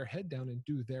put their head down and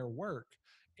do their work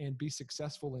and be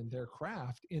successful in their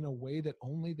craft in a way that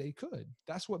only they could.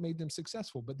 That's what made them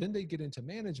successful. But then they get into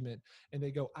management and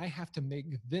they go, I have to make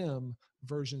them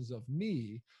versions of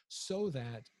me so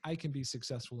that I can be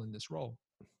successful in this role.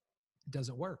 It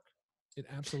doesn't work. It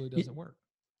absolutely doesn't work.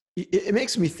 It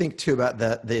makes me think too about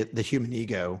the human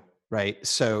ego, right?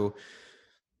 So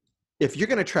if you're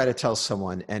going to try to tell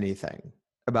someone anything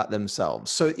about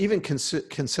themselves, so even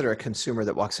consider a consumer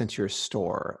that walks into your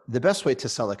store, the best way to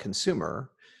sell a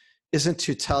consumer isn't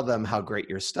to tell them how great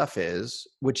your stuff is,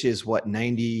 which is what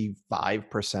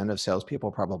 95% of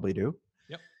salespeople probably do.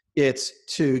 Yep. It's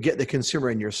to get the consumer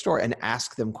in your store and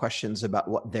ask them questions about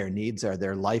what their needs are,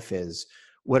 their life is.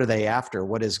 What are they after?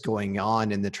 What is going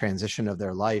on in the transition of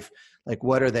their life? Like,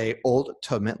 what are they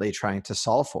ultimately trying to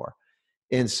solve for?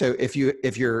 And so if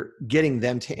you're getting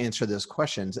them to answer those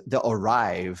questions, they'll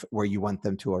arrive where you want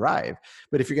them to arrive.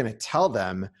 But if you're going to tell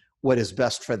them what is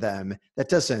best for them, that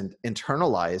doesn't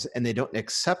internalize and they don't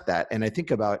accept that. And I think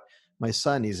about my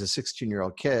son, he's a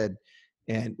 16-year-old kid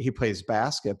and he plays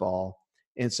basketball.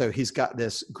 And so he's got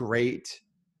this great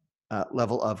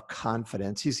level of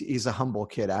confidence. He's a humble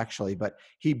kid actually, but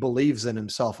he believes in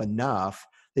himself enough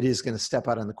that he's going to step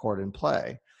out on the court and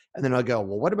play. And then I'll go,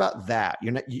 well, what about that?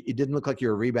 You didn't look like you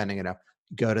were rebounding enough.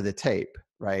 Go to the tape,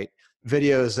 right?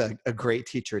 Video is a great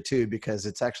teacher too, because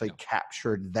it's actually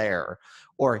captured there.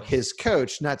 Or his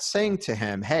coach not saying to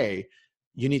him, hey,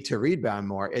 you need to rebound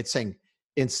more. It's saying,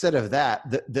 instead of that,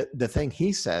 the thing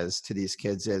he says to these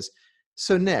kids is,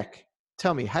 so Nick,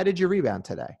 tell me, how did you rebound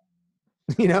today?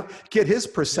 Get his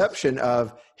perception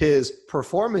of his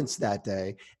performance that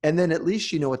day. And then at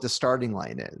least you know what the starting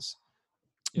line is.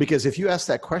 Because if you ask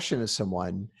that question to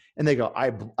someone and they go,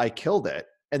 I killed it,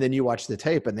 and then you watch the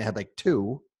tape and they had like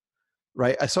 2,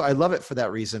 right? So I love it for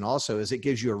that reason also, is it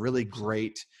gives you a really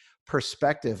great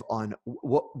perspective on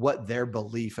what their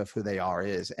belief of who they are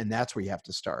is. And that's where you have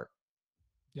to start.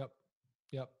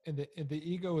 Yep. And the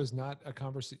ego is not a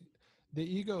conversation. The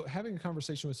ego, having a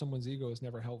conversation with someone's ego is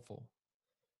never helpful,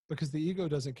 because the ego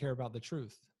doesn't care about the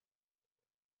truth.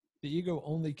 The ego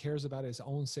only cares about its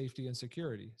own safety and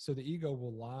security. So the ego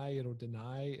will lie, it'll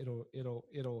deny,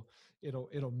 it'll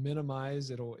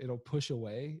minimize, it'll push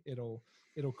away, it'll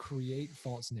create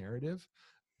false narrative.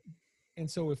 And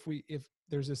so if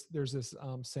there's this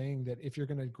saying that if you're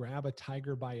going to grab a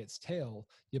tiger by its tail,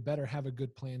 you better have a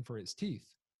good plan for its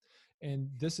teeth. And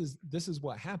this is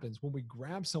what happens when we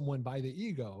grab someone by the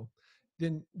ego.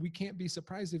 Then we can't be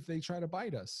surprised if they try to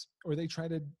bite us, or they try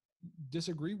to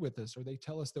disagree with us, or they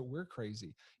tell us that we're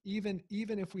crazy, even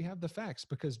if we have the facts,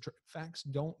 because facts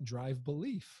don't drive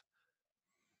belief.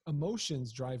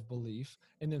 Emotions drive belief,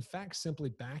 and then facts simply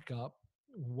back up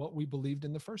what we believed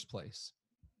in the first place.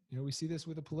 We see this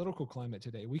with the political climate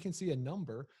today. We can see a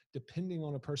number depending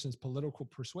on a person's political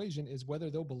persuasion is whether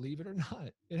they'll believe it or not.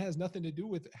 It has nothing to do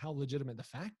with how legitimate the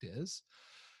fact is.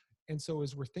 And so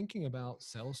as we're thinking about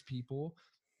salespeople,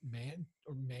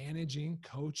 managing,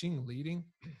 coaching, leading,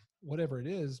 whatever it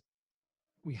is,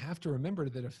 we have to remember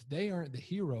that if they aren't the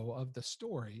hero of the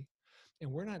story,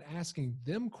 and we're not asking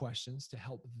them questions to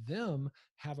help them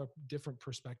have a different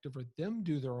perspective or them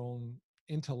do their own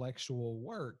intellectual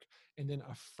work, and then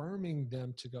affirming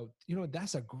them to go,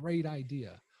 that's a great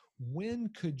idea. When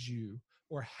could you,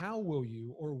 or how will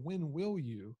you, or when will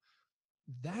you?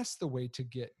 That's the way to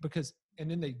get, because,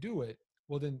 and then they do it.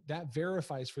 Well, then that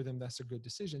verifies for them that's a good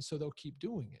decision. So they'll keep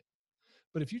doing it.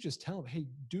 But if you just tell them, hey,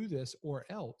 do this or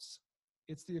else,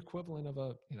 it's the equivalent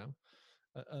of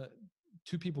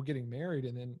two people getting married,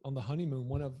 and then on the honeymoon,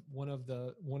 one of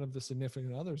the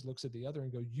significant others looks at the other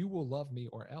and go, you will love me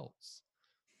or else.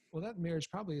 Well, that marriage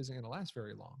probably isn't going to last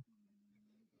very long.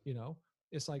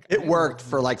 It's like it worked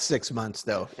for like 6 months,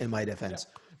 though, in my defense.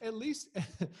 Yeah, at least,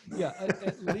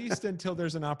 at least until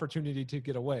there's an opportunity to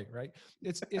get away, right?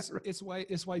 It's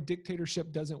why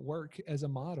dictatorship doesn't work as a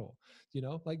model.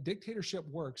 Like dictatorship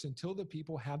works until the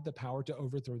people have the power to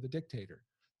overthrow the dictator.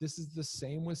 This is the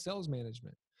same with sales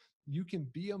management. You can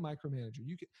be a micromanager.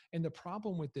 And the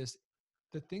problem with this,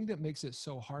 the thing that makes it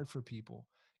so hard for people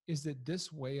is that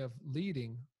this way of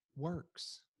leading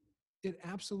works. It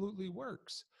absolutely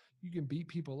works. You can beat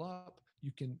people up.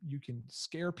 You can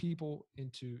scare people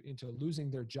into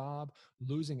losing their job,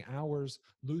 losing hours,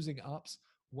 losing ups,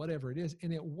 whatever it is.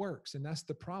 And it works. And that's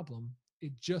the problem.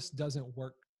 It just doesn't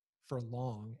work for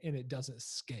long, and it doesn't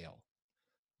scale.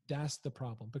 That's the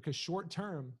problem, because short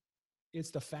term, it's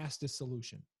the fastest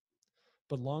solution.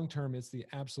 But long-term, it's the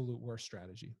absolute worst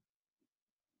strategy.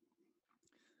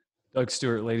 Doug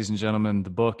Stewart, ladies and gentlemen, the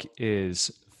book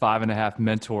is 5.5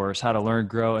 Mentors, How to Learn,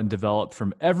 Grow, and Develop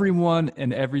from Everyone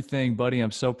and Everything. Buddy,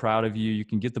 I'm so proud of you. You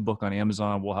can get the book on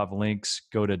Amazon. We'll have links.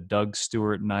 Go to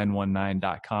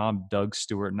DougStewart919.com,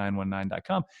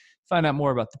 DougStewart919.com. Find out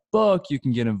more about the book. You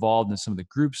can get involved in some of the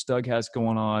groups Doug has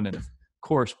going on. And of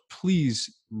course, please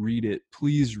read it.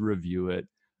 Please review it.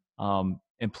 And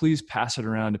please pass it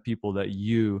around to people that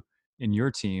you and your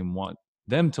team want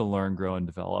them to learn, grow, and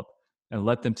develop, and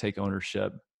let them take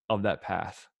ownership of that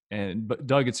path. But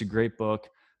Doug, it's a great book.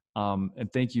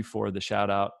 And thank you for the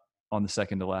shout out on the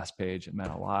second to last page. It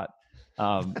meant a lot.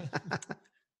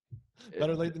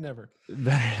 Better late than never.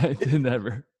 Better late than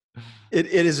never. It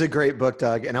is a great book,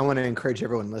 Doug. And I want to encourage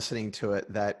everyone listening to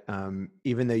it that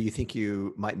even though you think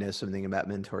you might know something about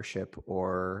mentorship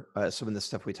or some of the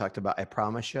stuff we talked about, I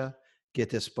promise you, get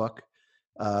this book.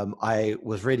 I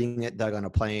was reading it, Doug, on a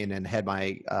plane and had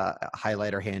my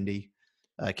highlighter handy.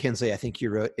 Kinsley, I think you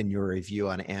wrote in your review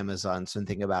on Amazon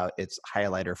something about it's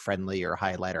highlighter friendly or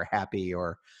highlighter happy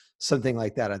or something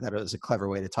like that. I thought it was a clever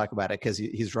way to talk about it because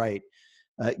he's right.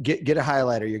 Get a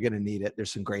highlighter. You're going to need it.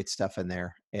 There's some great stuff in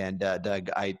there. And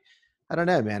Doug, I don't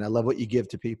know, man. I love what you give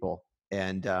to people.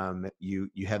 And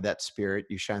you have that spirit.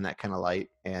 You shine that kind of light.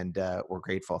 And we're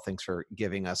grateful. Thanks for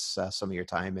giving us some of your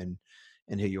time and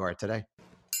who you are today.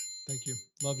 Thank you.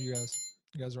 Love you guys.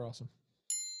 You guys are awesome.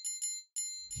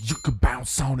 You can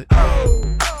bounce on it. Yeah,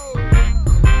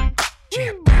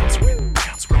 bounce with it,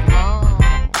 bounce with it.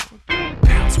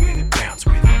 Bounce with it, bounce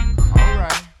with it. All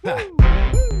right.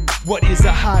 What is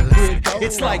a hybrid?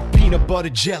 It's like peanut butter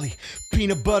jelly,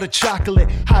 peanut butter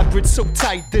chocolate. Hybrid so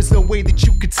tight, there's no way that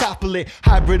you could topple it.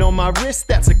 Hybrid on my wrist,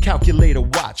 that's a calculator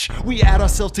watch. We add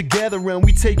ourselves together and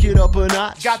we take it up a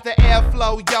notch. Got the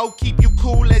airflow, yo, keep you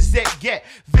cool as it get.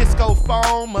 Visco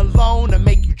foam alone to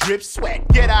make you drip sweat.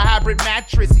 Get a hybrid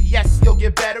mattress, yes, you'll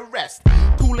get better rest.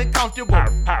 Cool and comfortable,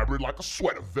 hybrid like a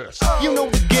sweater vest. You know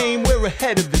the game, we're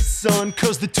ahead of the sun.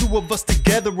 Cause the two of us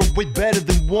together are way better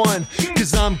than one.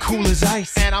 Cause I'm cool as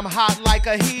ice and I'm hot like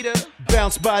a heater.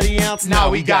 Bounce by the ounce, now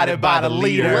we got it by the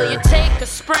liter. Well, you take a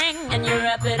spring and you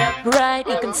wrap it up right.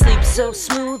 You can sleep so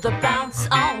smooth or bounce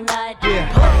all night.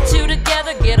 Put two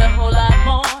together, get a whole lot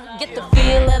more. Get the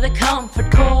feel of the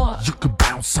comfort core. You can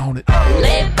bounce on it.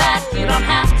 Lay back, you don't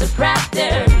have to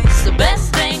practice. It's the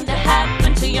best thing to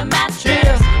happen to your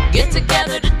mattress. Get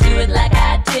together to do it like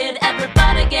I did.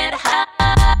 Everybody get hybrid.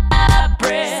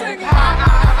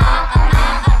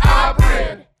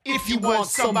 If you want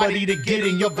somebody to get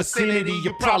in your vicinity,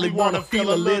 you probably want to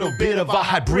feel a little bit of a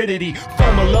hybridity.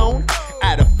 Foam alone,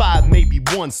 out of 5, maybe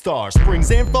 1 star.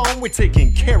 Springs and foam, we're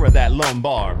taking care of that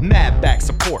lumbar. Mad back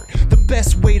support, the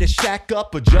best way to shack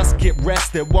up or just get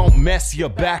rest that won't mess your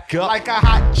back up. Like a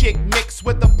hot chick mixed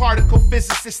with a particle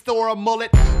physicist or a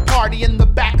mullet. Party in the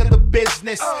back of the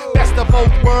business. Best of both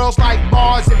worlds like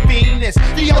Mars and Venus.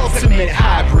 The ultimate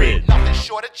hybrid. Nothing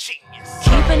short of genius.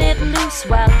 Keeping it loose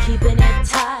while keeping it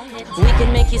tight. We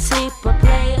can make you sleep or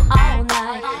play all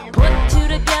night. Put two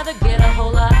together, get a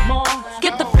whole lot more.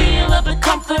 Get the feel of a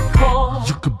comfort core.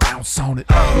 You can bounce on it.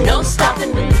 No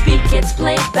stopping when the beat gets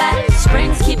played back.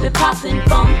 Springs keep it popping,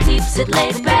 foam keeps it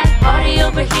laid back. Party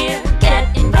over here,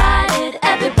 get invited.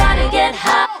 Everybody get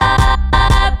hybrid.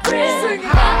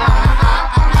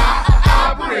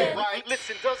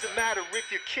 Listen, doesn't matter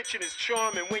if your kitchen is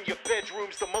charming when your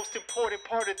bedroom's the most important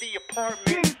part of the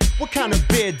apartment. What kind of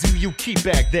bed do you keep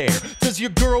back there? Does your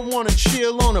girl wanna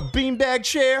chill on a beanbag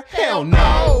chair? Hell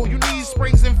no! You need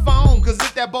springs and foam, cause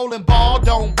if that bowling ball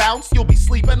don't bounce, you'll be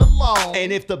sleeping alone.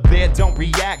 And if the bed don't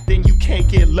react, then you can't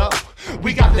get low.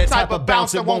 We got that type of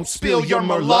bounce that won't spill your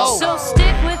Merlot. So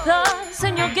stick with us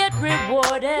and you'll get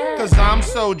rewarded. Cause I'm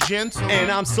so gentle and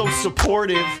I'm so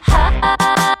supportive.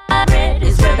 Hybrid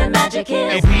is where the magic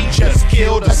is. And we just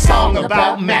killed a song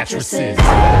about mattresses.